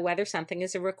clarify whether something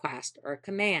is a request or a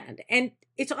command. And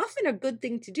it's often a good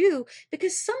thing to do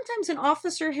because sometimes an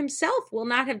officer himself will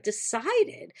not have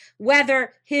decided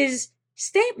whether his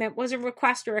statement was a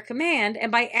request or a command.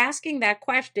 And by asking that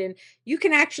question, you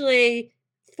can actually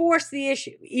force the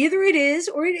issue. Either it is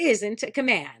or it isn't a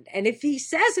command. And if he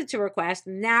says it's a request,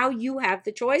 now you have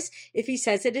the choice. If he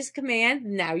says it is a command,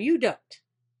 now you don't.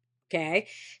 Okay.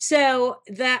 So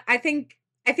I think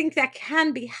that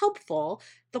can be helpful.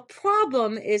 The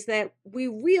problem is that we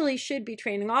really should be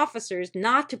training officers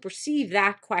not to perceive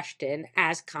that question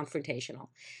as confrontational.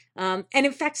 And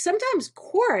in fact, sometimes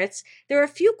there are a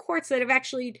few courts that have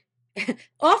actually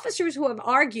officers who have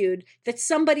argued that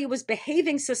somebody was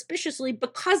behaving suspiciously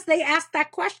because they asked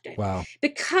that question. Wow.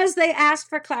 Because they asked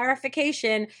for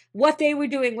clarification, what they were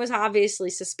doing was obviously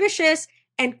suspicious.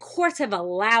 And courts have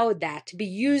allowed that to be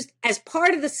used as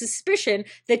part of the suspicion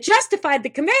that justified the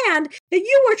command that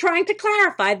you were trying to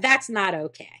clarify. That's not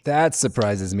okay. That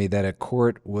surprises me that a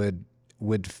court would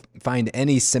find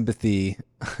any sympathy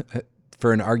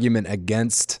for an argument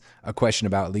against a question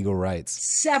about legal rights.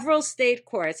 Several state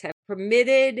courts have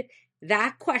permitted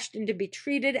that question to be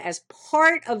treated as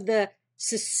part of the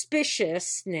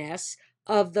suspiciousness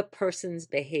of the person's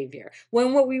behavior,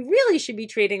 when what we really should be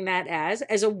treating that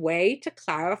as a way to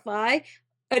clarify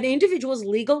an individual's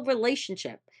legal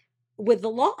relationship with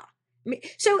the law.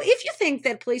 So if you think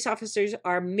that police officers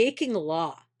are making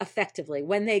law effectively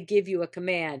when they give you a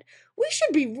command, we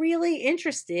should be really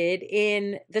interested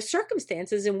in the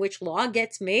circumstances in which law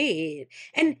gets made.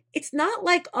 And it's not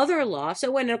like other law. So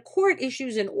when a court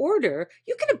issues an order,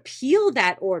 you can appeal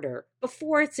that order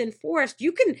before it's enforced.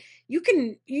 You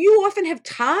often have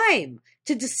time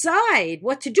to decide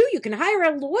what to do. You can hire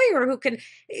a lawyer who can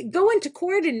go into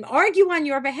court and argue on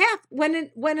your behalf. When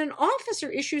an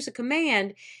officer issues a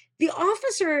command, the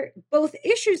officer both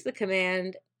issues the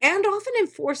command and often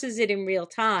enforces it in real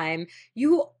time.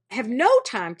 You have no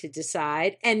time to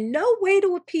decide and no way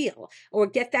to appeal or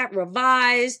get that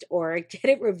revised or get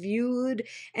it reviewed.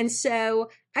 And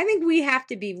so I think we have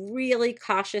to be really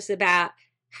cautious about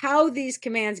how these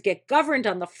commands get governed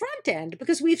on the front end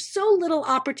because we have so little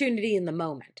opportunity in the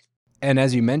moment. And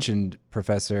as you mentioned,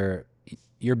 Professor,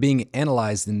 you're being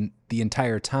analyzed in the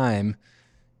entire time.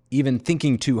 Even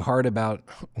thinking too hard about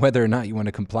whether or not you want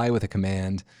to comply with a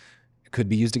command could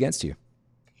be used against you.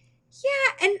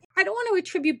 Yeah, and I don't want to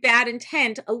attribute bad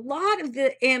intent. A lot of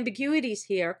the ambiguities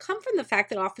here come from the fact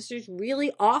that officers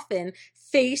really often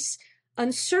face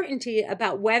uncertainty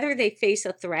about whether they face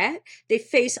a threat. They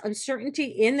face uncertainty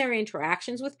in their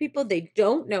interactions with people. They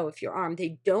don't know if you're armed.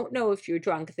 They don't know if you're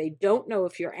drunk. They don't know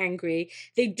if you're angry.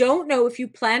 They don't know if you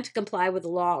plan to comply with the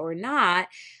law or not.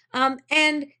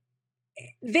 And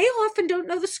they often don't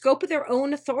know the scope of their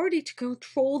own authority to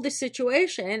control the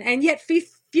situation and yet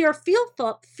fearful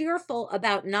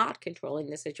about not controlling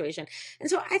the situation.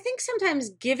 And so I think sometimes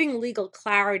giving legal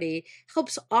clarity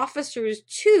helps officers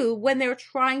too when they're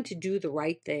trying to do the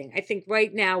right thing. I think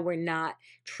right now we're not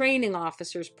training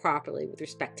officers properly with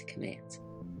respect to commands.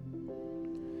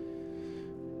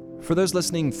 For those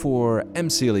listening for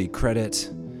MCLE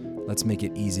credit, let's make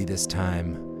it easy this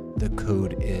time. The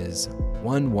code is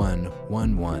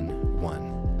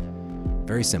 11111.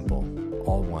 Very simple.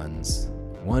 All ones.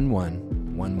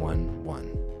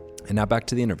 11111. And now back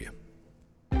to the interview.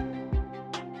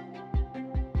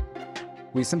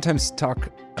 We sometimes talk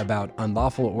about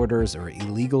unlawful orders or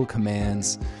illegal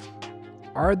commands.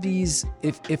 Are these,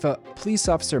 if a police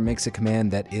officer makes a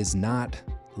command that is not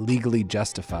legally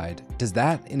justified, does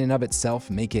that in and of itself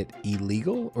make it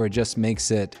illegal, or it just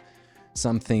makes it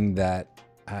something that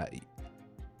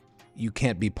you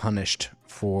can't be punished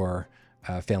for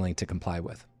failing to comply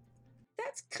with?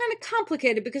 That's kind of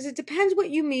complicated because it depends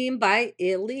what you mean by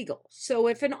illegal. So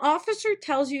if an officer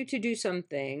tells you to do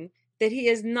something that he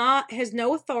has no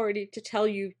authority to tell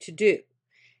you to do,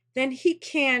 then he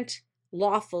can't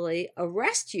lawfully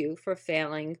arrest you for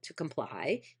failing to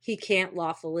comply. He can't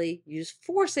lawfully use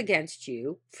force against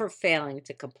you for failing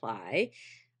to comply.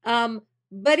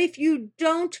 But if you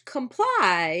don't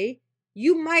comply,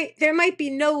 there might be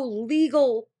no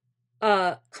legal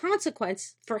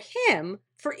consequence for him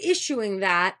for issuing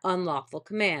that unlawful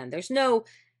command. There's no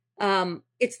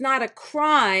it's not a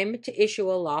crime to issue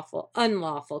a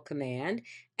unlawful command.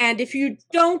 And if you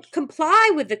don't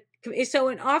comply with so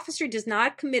an officer does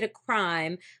not commit a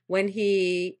crime when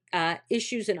he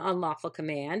issues an unlawful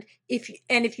command.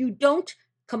 If you don't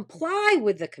comply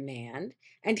with the command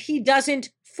and he doesn't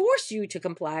force you to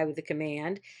comply with the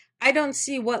command, I don't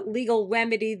see what legal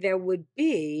remedy there would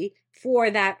be for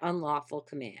that unlawful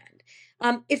command.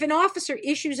 If an officer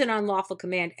issues an unlawful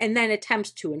command and then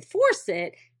attempts to enforce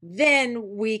it, then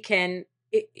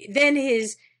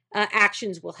his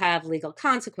actions will have legal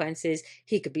consequences.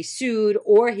 He could be sued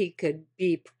or he could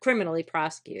be criminally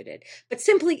prosecuted. But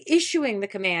simply issuing the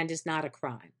command is not a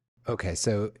crime. Okay,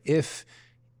 so if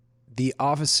the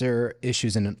officer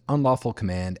issues an unlawful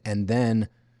command and then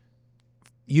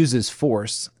uses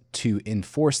force to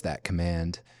enforce that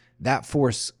command, that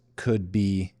force could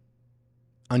be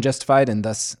unjustified and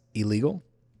thus illegal?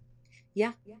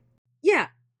 Yeah.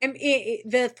 I mean,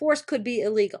 the force could be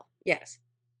illegal. Yes.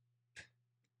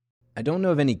 I don't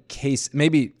know of any case.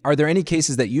 Maybe are there any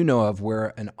cases that you know of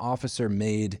where an officer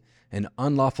made an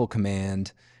unlawful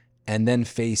command and then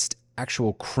faced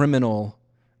actual criminal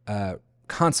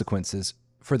consequences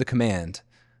for the command,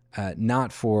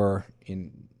 not for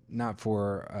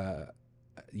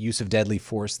use of deadly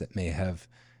force that may have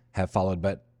followed,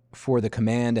 but for the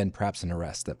command and perhaps an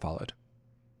arrest that followed?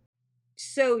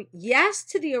 So yes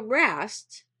to the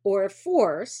arrest or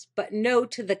force, but no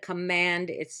to the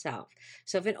command itself.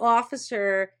 So if an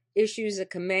officer issues a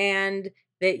command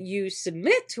that you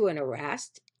submit to an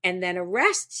arrest and then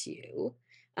arrests you,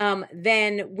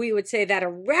 then we would say that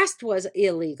arrest was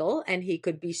illegal and he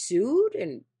could be sued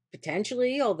and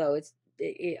potentially, although it's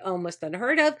almost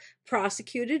unheard of,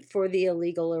 prosecuted for the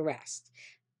illegal arrest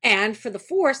and for the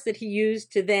force that he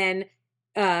used to then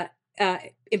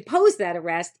impose that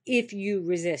arrest if you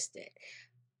resist it.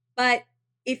 But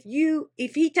if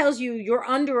he tells you you're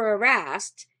under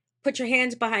arrest, put your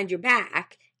hands behind your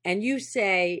back, and you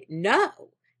say no,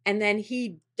 and then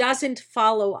he doesn't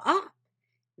follow up,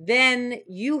 then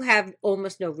you have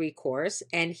almost no recourse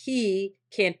and he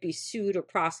can't be sued or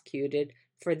prosecuted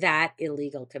for that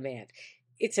illegal command.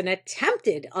 It's an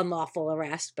attempted unlawful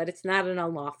arrest, but it's not an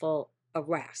unlawful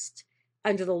arrest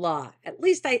under the law. At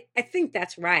least I think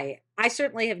that's right. I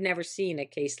certainly have never seen a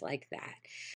case like that.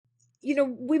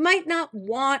 We might not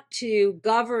want to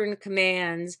govern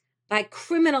commands by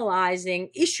criminalizing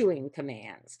issuing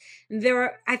commands.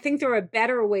 I think there are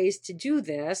better ways to do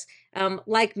this.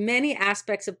 Like many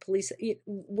aspects of police,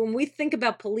 when we think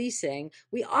about policing,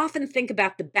 we often think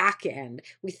about the back end.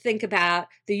 We think about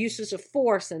the uses of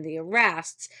force and the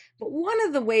arrests. But one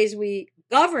of the ways we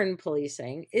govern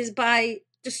policing is by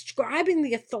describing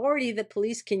the authority that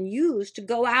police can use to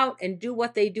go out and do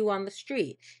what they do on the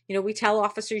street. We tell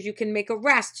officers you can make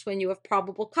arrests when you have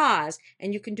probable cause,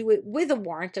 and you can do it with a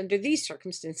warrant under these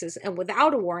circumstances and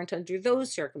without a warrant under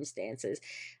those circumstances.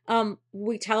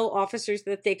 We tell officers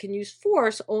that they can use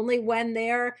force only when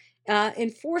they're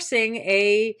enforcing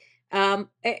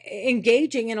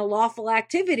engaging in a lawful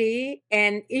activity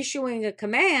and issuing a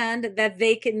command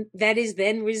that is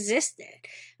then resisted.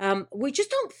 We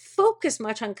just don't focus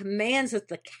much on commands as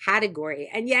the category,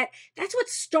 and yet that's what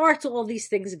starts all these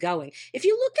things going. If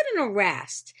you look at an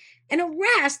arrest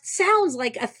sounds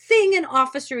like a thing an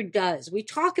officer does. We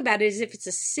talk about it as if it's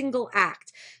a single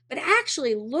act, but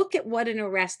actually look at what an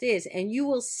arrest is, and you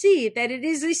will see that it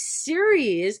is a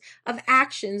series of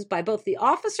actions by both the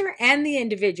officer and the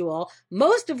individual,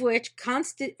 most of which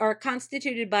are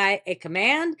constituted by a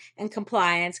command and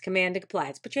compliance.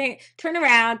 Turn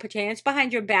around, put your hands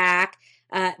behind your back.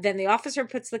 Then the officer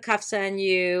puts the cuffs on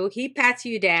you. He pats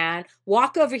you down.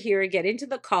 Walk over here, get into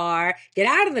the car, get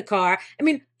out of the car. I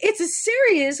mean, it's a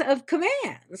series of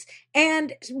commands.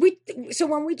 And so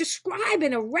when we describe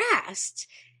an arrest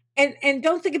and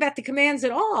don't think about the commands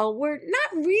at all, we're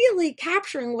not really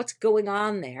capturing what's going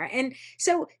on there. And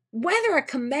so whether a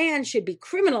command should be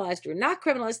criminalized or not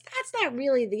criminalized, that's not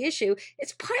really the issue.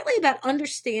 It's partly about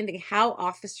understanding how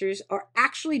officers are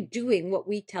actually doing what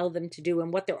we tell them to do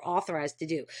and what they're authorized to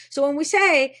do. So when we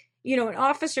say, an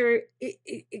officer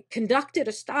conducted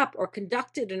a stop or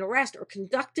conducted an arrest or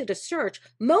conducted a search,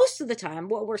 most of the time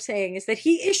what we're saying is that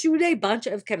he issued a bunch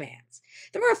of commands.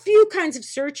 There are a few kinds of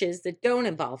searches that don't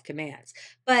involve commands,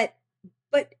 but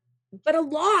a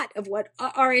lot of what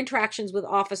our interactions with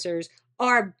officers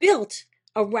are built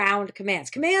around commands.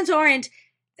 Commands aren't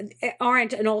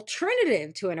an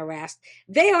alternative to an arrest.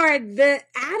 They are the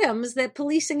atoms that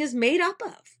policing is made up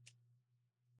of.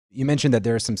 You mentioned that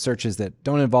there are some searches that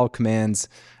don't involve commands.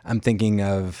 I'm thinking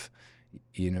of,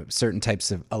 certain types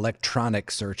of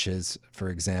electronic searches, for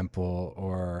example,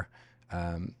 or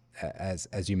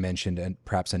as you mentioned, and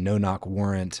perhaps a no-knock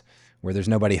warrant where there's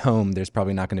nobody home. There's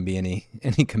probably not going to be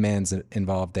any commands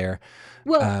involved there.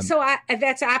 Well,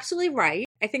 that's absolutely right.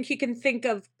 I think you can think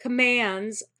of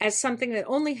commands as something that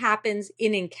only happens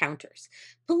in encounters.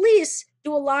 Police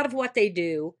do a lot of what they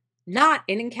do not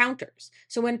in encounters.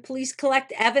 So when police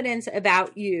collect evidence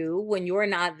about you when you're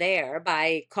not there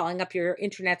by calling up your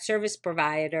internet service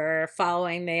provider,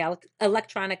 following the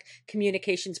Electronic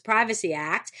Communications Privacy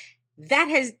Act,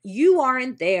 you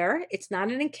aren't there. It's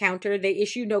not an encounter. They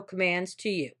issue no commands to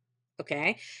you.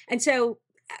 Okay. And so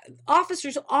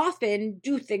officers often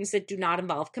do things that do not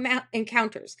involve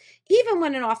encounters. Even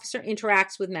when an officer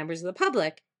interacts with members of the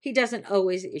public, he doesn't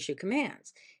always issue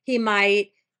commands. He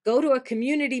might go to a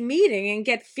community meeting and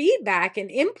get feedback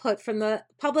and input from the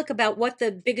public about what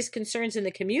the biggest concerns in the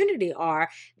community are.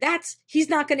 He's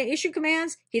not going to issue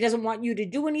commands. He doesn't want you to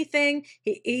do anything.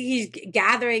 He's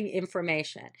gathering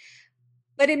information.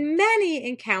 But in many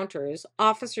encounters,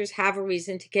 officers have a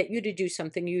reason to get you to do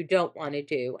something you don't want to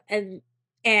do.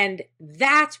 And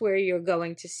that's where you're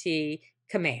going to see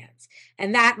commands.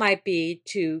 And that might be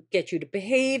to get you to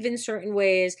behave in certain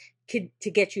ways,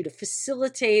 to get you to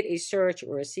facilitate a search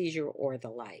or a seizure or the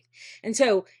like. And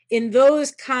so in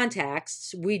those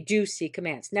contexts, we do see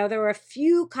commands. Now, there are a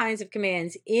few kinds of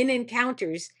commands in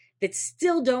encounters that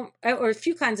still don't, or a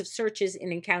few kinds of searches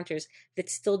in encounters that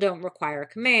still don't require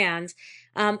commands.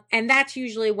 And that's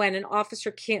usually when an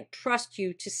officer can't trust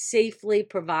you to safely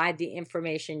provide the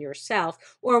information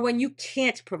yourself, or when you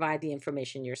can't provide the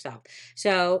information yourself.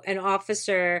 So an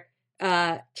officer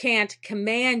can't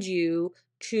command you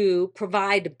to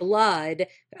provide blood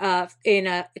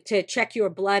to check your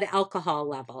blood alcohol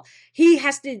level. He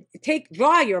has to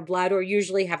draw your blood, or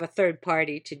usually have a third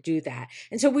party to do that.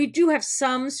 And so we do have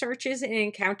some searches and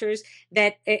encounters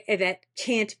that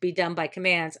can't be done by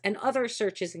commands, and other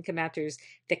searches and encounters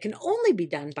that can only be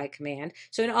done by command.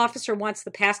 So an officer wants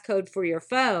the passcode for your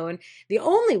phone. The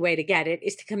only way to get it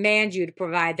is to command you to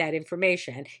provide that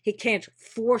information. He can't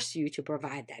force you to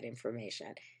provide that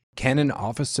information. Can an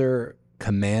officer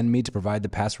command me to provide the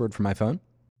password for my phone?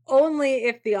 Only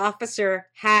if the officer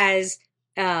has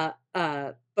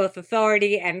both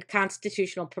authority and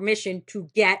constitutional permission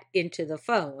to get into the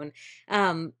phone.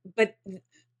 But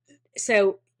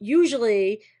so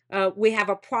usually we have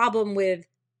a problem with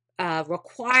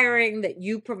requiring that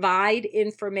you provide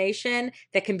information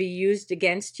that can be used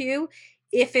against you.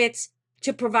 If it's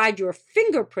to provide your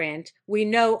fingerprint, we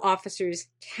know officers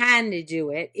can do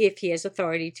it if he has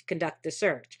authority to conduct the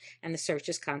search, and the search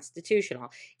is constitutional.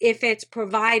 If it's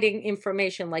providing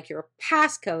information like your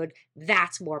passcode,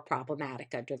 that's more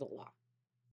problematic under the law.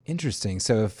 Interesting.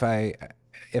 So if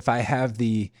I have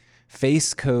the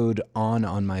face code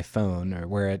on my phone, or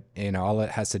where all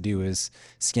it has to do is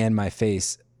scan my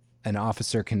face, an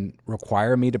officer can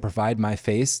require me to provide my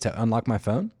face to unlock my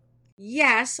phone?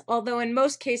 Yes, although in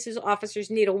most cases,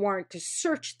 officers need a warrant to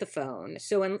search the phone.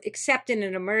 So except in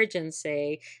an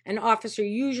emergency, an officer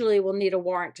usually will need a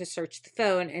warrant to search the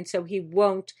phone. And so he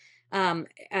won't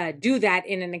do that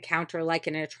in an encounter, like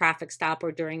in a traffic stop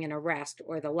or during an arrest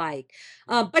or the like.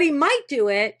 But he might do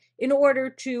it in order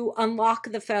to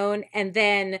unlock the phone and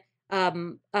then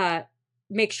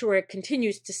make sure it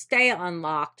continues to stay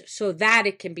unlocked so that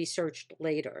it can be searched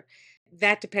later.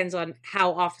 That depends on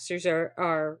how officers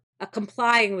are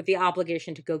complying with the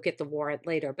obligation to go get the warrant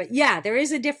later. But yeah, there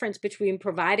is a difference between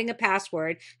providing a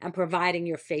password and providing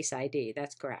your Face ID.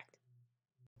 That's correct.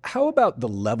 How about the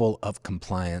level of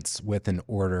compliance with an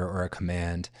order or a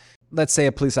command? Let's say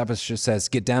a police officer says,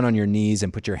 get down on your knees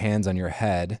and put your hands on your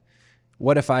head.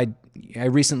 What if I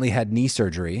recently had knee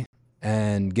surgery,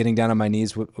 and getting down on my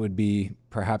knees would be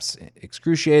perhaps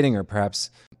excruciating or perhaps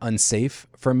unsafe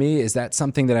for me? Is that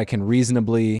something that I can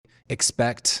reasonably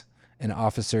expect an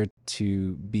officer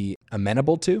to be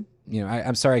amenable to?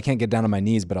 I'm sorry, I can't get down on my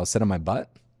knees, but I'll sit on my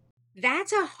butt.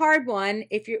 That's a hard one.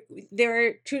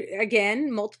 There are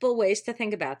multiple ways to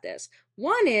think about this.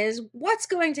 One is, what's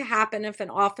going to happen if an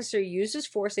officer uses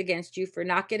force against you for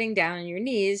not getting down on your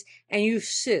knees and you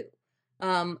sue?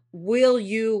 Will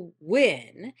you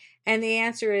win? And the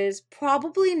answer is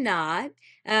probably not.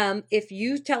 If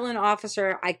you tell an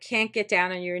officer, I can't get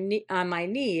down on my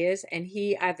knees, and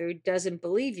he either doesn't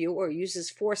believe you or uses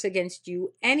force against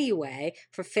you anyway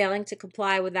for failing to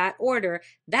comply with that order,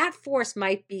 that force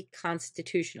might be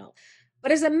constitutional.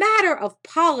 But as a matter of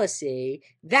policy,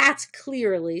 that's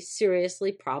clearly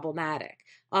seriously problematic.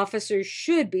 Officers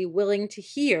should be willing to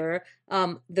hear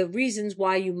the reasons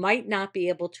why you might not be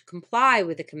able to comply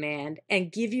with a command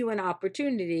and give you an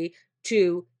opportunity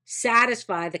to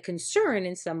satisfy the concern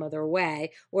in some other way,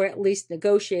 or at least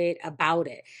negotiate about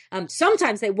it.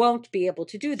 Sometimes they won't be able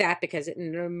to do that because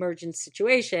in an emergent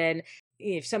situation,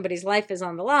 if somebody's life is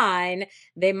on the line,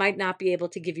 they might not be able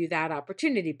to give you that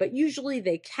opportunity, but usually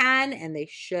they can and they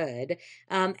should.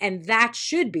 And that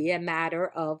should be a matter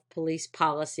of police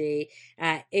policy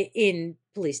in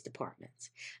police departments.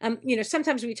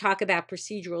 Sometimes we talk about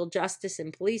procedural justice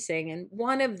in policing, and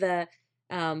one of the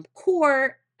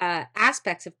core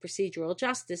aspects of procedural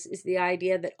justice is the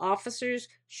idea that officers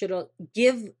should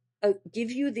give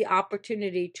you the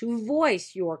opportunity to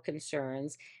voice your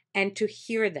concerns and to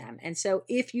hear them. And so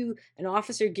if an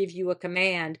officer gives you a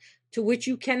command to which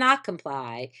you cannot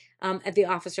comply, the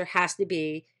officer has to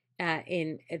be,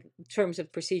 in terms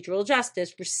of procedural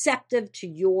justice, receptive to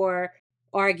your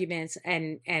arguments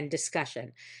and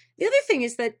discussion. The other thing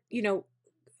is that,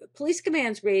 police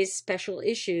commands raise special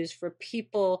issues for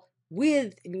people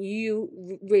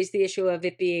you raise the issue of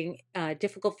it being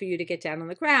difficult for you to get down on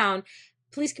the ground.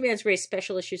 Police commands raise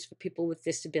special issues for people with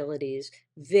disabilities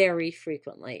very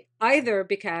frequently, either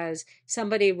because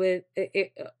somebody with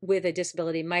a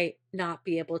disability might not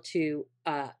be able to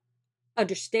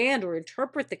understand or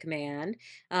interpret the command.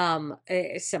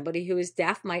 Somebody who is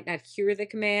deaf might not hear the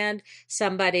command.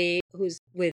 Somebody who's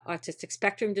with autistic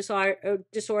spectrum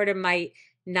disorder might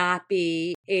not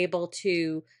be able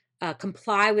to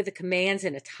comply with the commands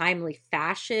in a timely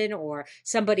fashion, or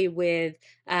somebody with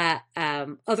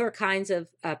other kinds of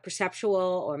perceptual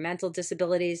or mental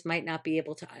disabilities might not be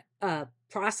able to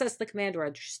process the command or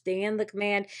understand the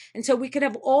command. And so we could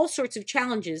have all sorts of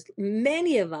challenges.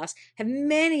 Many of us have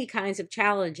many kinds of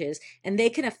challenges, and they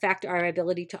can affect our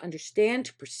ability to understand,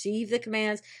 to perceive the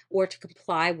commands, or to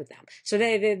comply with them. So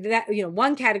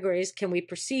one category is, can we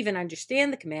perceive and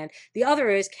understand the command? The other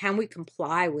is, can we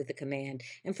comply with the command?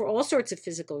 And for all sorts of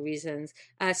physical reasons,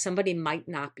 somebody might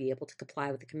not be able to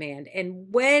comply with the command. And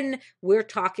when we're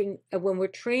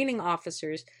training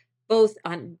officers, both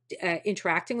on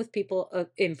interacting with people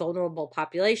in vulnerable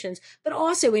populations, but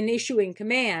also in issuing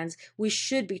commands, we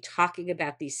should be talking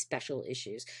about these special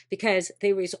issues because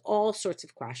they raise all sorts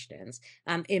of questions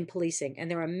in policing.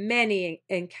 And there are many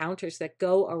encounters that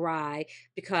go awry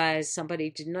because somebody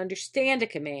didn't understand a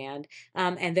command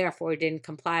and therefore didn't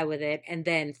comply with it. And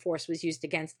then force was used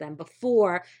against them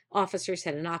before officers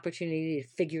had an opportunity to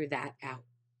figure that out.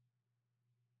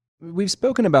 We've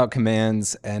spoken about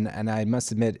commands, and I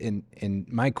must admit, in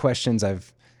my questions,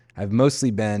 I've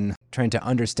mostly been trying to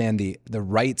understand the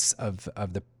rights of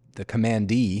the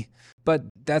commandee. But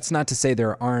that's not to say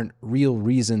there aren't real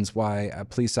reasons why a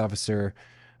police officer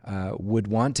would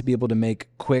want to be able to make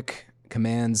quick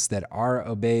commands that are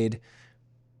obeyed.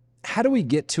 How do we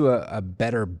get to a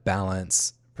better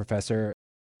balance, Professor?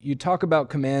 You talk about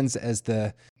commands as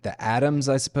the atoms,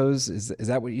 I suppose. Is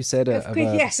that what you said?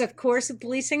 Yes, of course.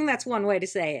 Policing, that's one way to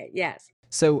say it. Yes.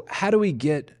 So how do we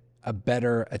get a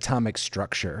better atomic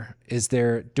structure?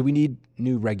 Do we need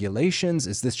new regulations?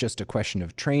 Is this just a question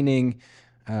of training?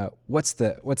 What's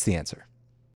the answer?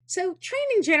 So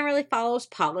training generally follows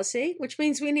policy, which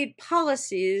means we need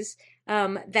policies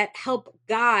that help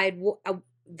guide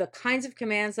the kinds of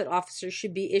commands that officers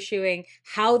should be issuing,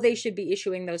 how they should be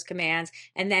issuing those commands,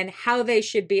 and then how they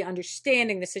should be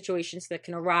understanding the situations that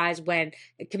can arise when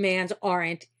commands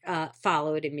aren't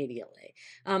followed immediately.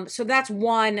 So that's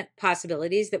one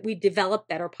possibility, is that we develop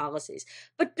better policies.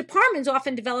 But departments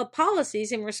often develop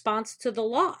policies in response to the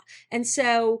law. And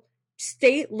so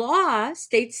state law,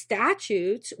 state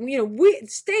statutes,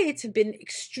 states have been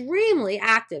extremely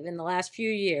active in the last few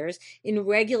years in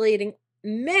regulating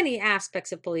many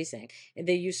aspects of policing,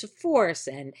 the use of force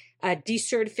and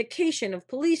decertification of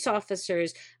police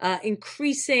officers,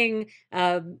 increasing,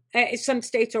 some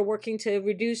states are working to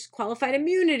reduce qualified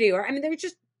immunity, there are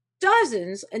just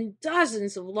dozens and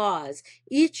dozens of laws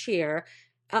each year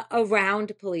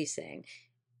around policing.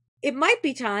 It might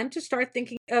be time to start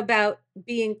thinking about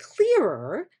being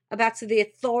clearer about the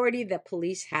authority that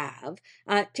police have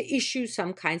to issue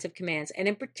some kinds of commands, and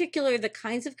in particular, the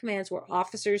kinds of commands where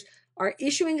officers are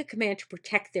issuing a command to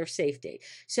protect their safety.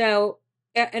 So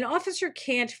an officer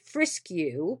can't frisk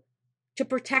you to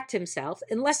protect himself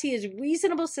unless he has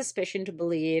reasonable suspicion to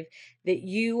believe that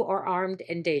you are armed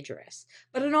and dangerous.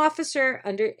 But an officer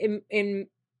in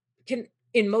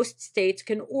most states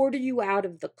can order you out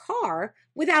of the car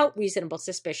without reasonable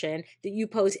suspicion that you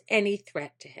pose any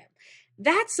threat to him.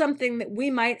 that's something that we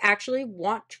might actually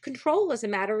want to control as a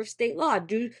matter of state law.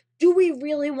 Do we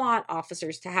really want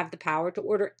officers to have the power to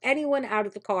order anyone out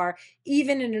of the car,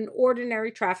 even in an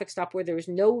ordinary traffic stop where there is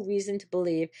no reason to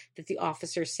believe that the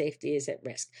officer's safety is at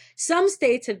risk? Some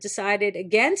states have decided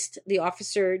against the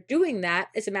officer doing that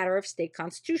as a matter of state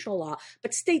constitutional law,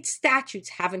 but state statutes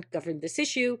haven't governed this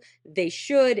issue. They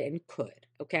should and could.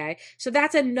 Okay, so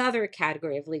that's another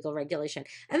category of legal regulation.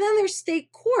 And then there's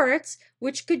state courts,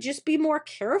 which could just be more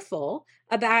careful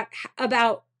about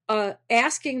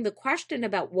asking the question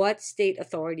about what state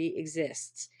authority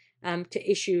exists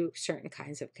to issue certain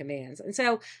kinds of commands. And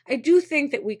so I do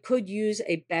think that we could use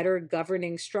a better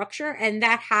governing structure, and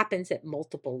that happens at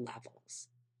multiple levels.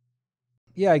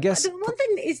 Yeah, I guess. The one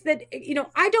thing is that,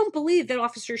 I don't believe that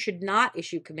officers should not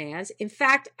issue commands. In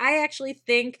fact, I actually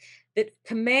think that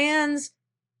commands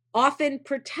often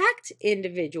protect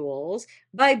individuals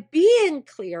by being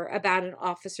clear about an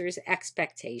officer's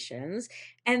expectations,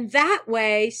 and that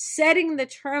way setting the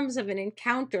terms of an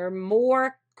encounter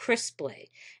more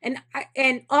crisply. And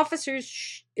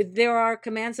officers, there are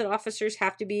commands that officers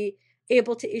have to be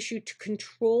able to issue to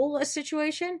control a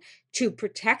situation, to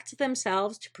protect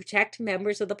themselves, to protect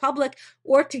members of the public,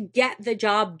 or to get the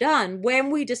job done.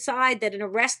 When we decide that an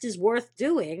arrest is worth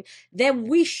doing, then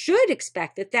we should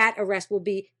expect that arrest will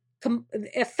be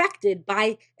affected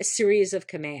by a series of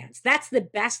commands. That's the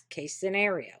best case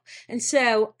scenario. And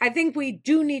so I think we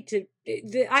do need to,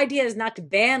 the idea is not to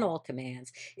ban all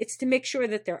commands. It's to make sure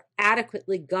that they're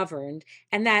adequately governed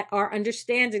and that our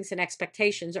understandings and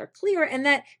expectations are clear and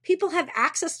that people have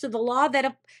access to the law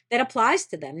that applies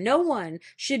to them. No one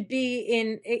should be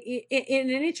in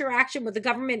an interaction with the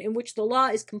government in which the law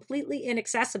is completely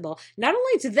inaccessible, not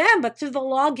only to them, but to the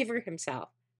lawgiver himself.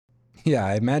 Yeah,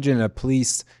 I imagine a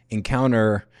police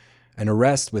encounter, an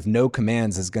arrest with no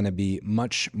commands is going to be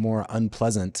much more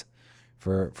unpleasant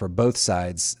for both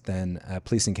sides than a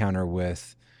police encounter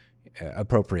with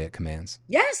appropriate commands.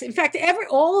 Yes, in fact,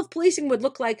 all of policing would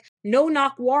look like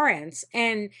no-knock warrants,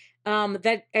 and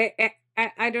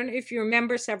I don't know if you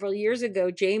remember several years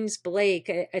ago, James Blake,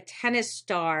 a tennis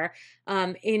star,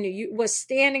 was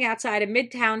standing outside a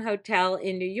Midtown hotel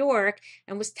in New York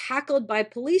and was tackled by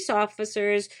police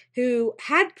officers who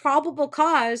had probable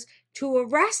cause to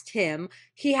arrest him.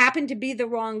 He happened to be the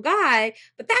wrong guy,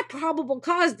 but that probable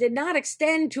cause did not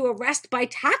extend to arrest by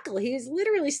tackle. He was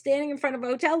literally standing in front of a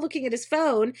hotel looking at his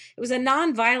phone. It was a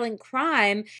nonviolent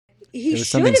crime. It was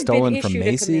something stolen from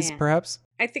Macy's, perhaps?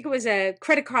 I think it was a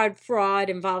credit card fraud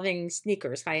involving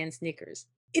sneakers, high-end sneakers.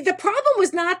 The problem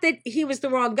was not that he was the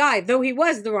wrong guy, though he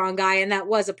was the wrong guy, and that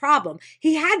was a problem.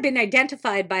 He had been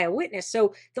identified by a witness,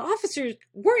 so the officers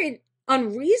weren't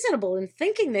unreasonable in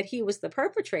thinking that he was the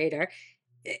perpetrator.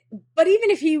 But even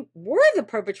if he were the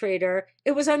perpetrator,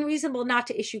 it was unreasonable not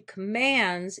to issue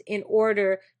commands in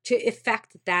order to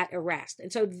effect that arrest.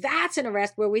 And so that's an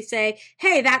arrest where we say,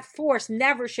 hey, that force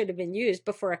never should have been used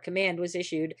before a command was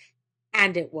issued.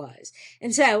 And it was.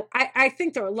 And so I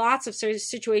think there are lots of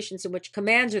situations in which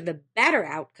commands are the better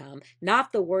outcome,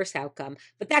 not the worse outcome.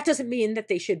 But that doesn't mean that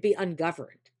they should be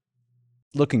ungoverned.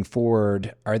 Looking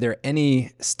forward, are there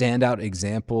any standout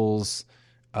examples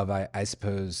of, I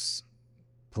suppose,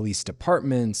 police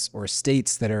departments or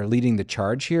states that are leading the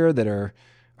charge here, that are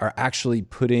actually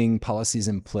putting policies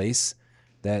in place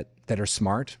that are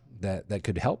smart, that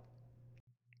could help?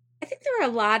 I think there are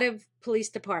a lot of police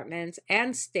departments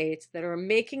and states that are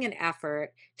making an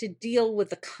effort to deal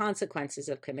with the consequences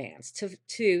of commands,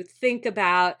 to think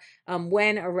about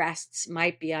when arrests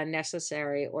might be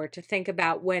unnecessary, or to think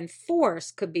about when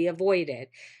force could be avoided.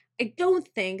 I don't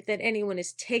think that anyone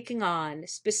is taking on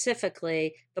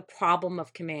specifically the problem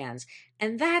of commands.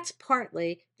 And that's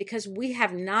partly because we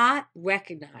have not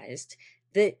recognized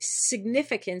the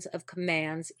significance of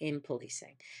commands in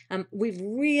policing. We've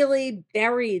really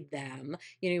buried them.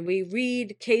 We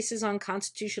read cases on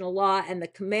constitutional law and the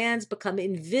commands become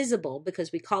invisible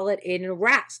because we call it an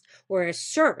arrest or a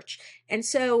search. And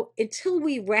so until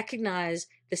we recognize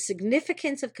the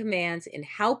significance of commands in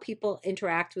how people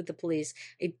interact with the police,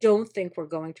 I don't think we're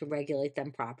going to regulate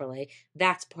them properly.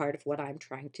 That's part of what I'm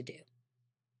trying to do.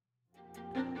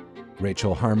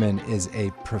 Rachel Harmon is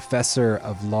a professor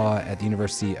of law at the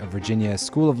University of Virginia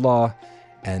School of Law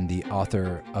and the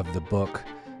author of the book,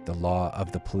 The Law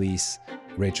of the Police.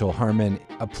 Rachel Harmon,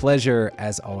 a pleasure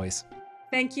as always.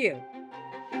 Thank you.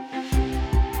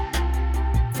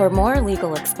 For more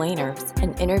legal explainers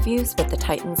and interviews with the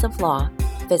titans of law,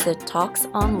 visit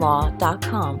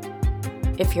talksonlaw.com.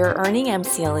 If you're earning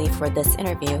MCLE for this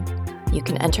interview, you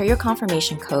can enter your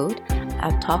confirmation code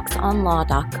at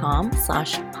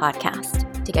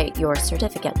talksonlaw.com/podcast to get your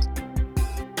certificate.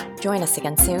 Join us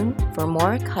again soon for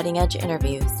more cutting-edge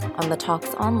interviews on the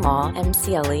Talks on Law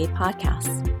MCLE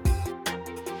podcast.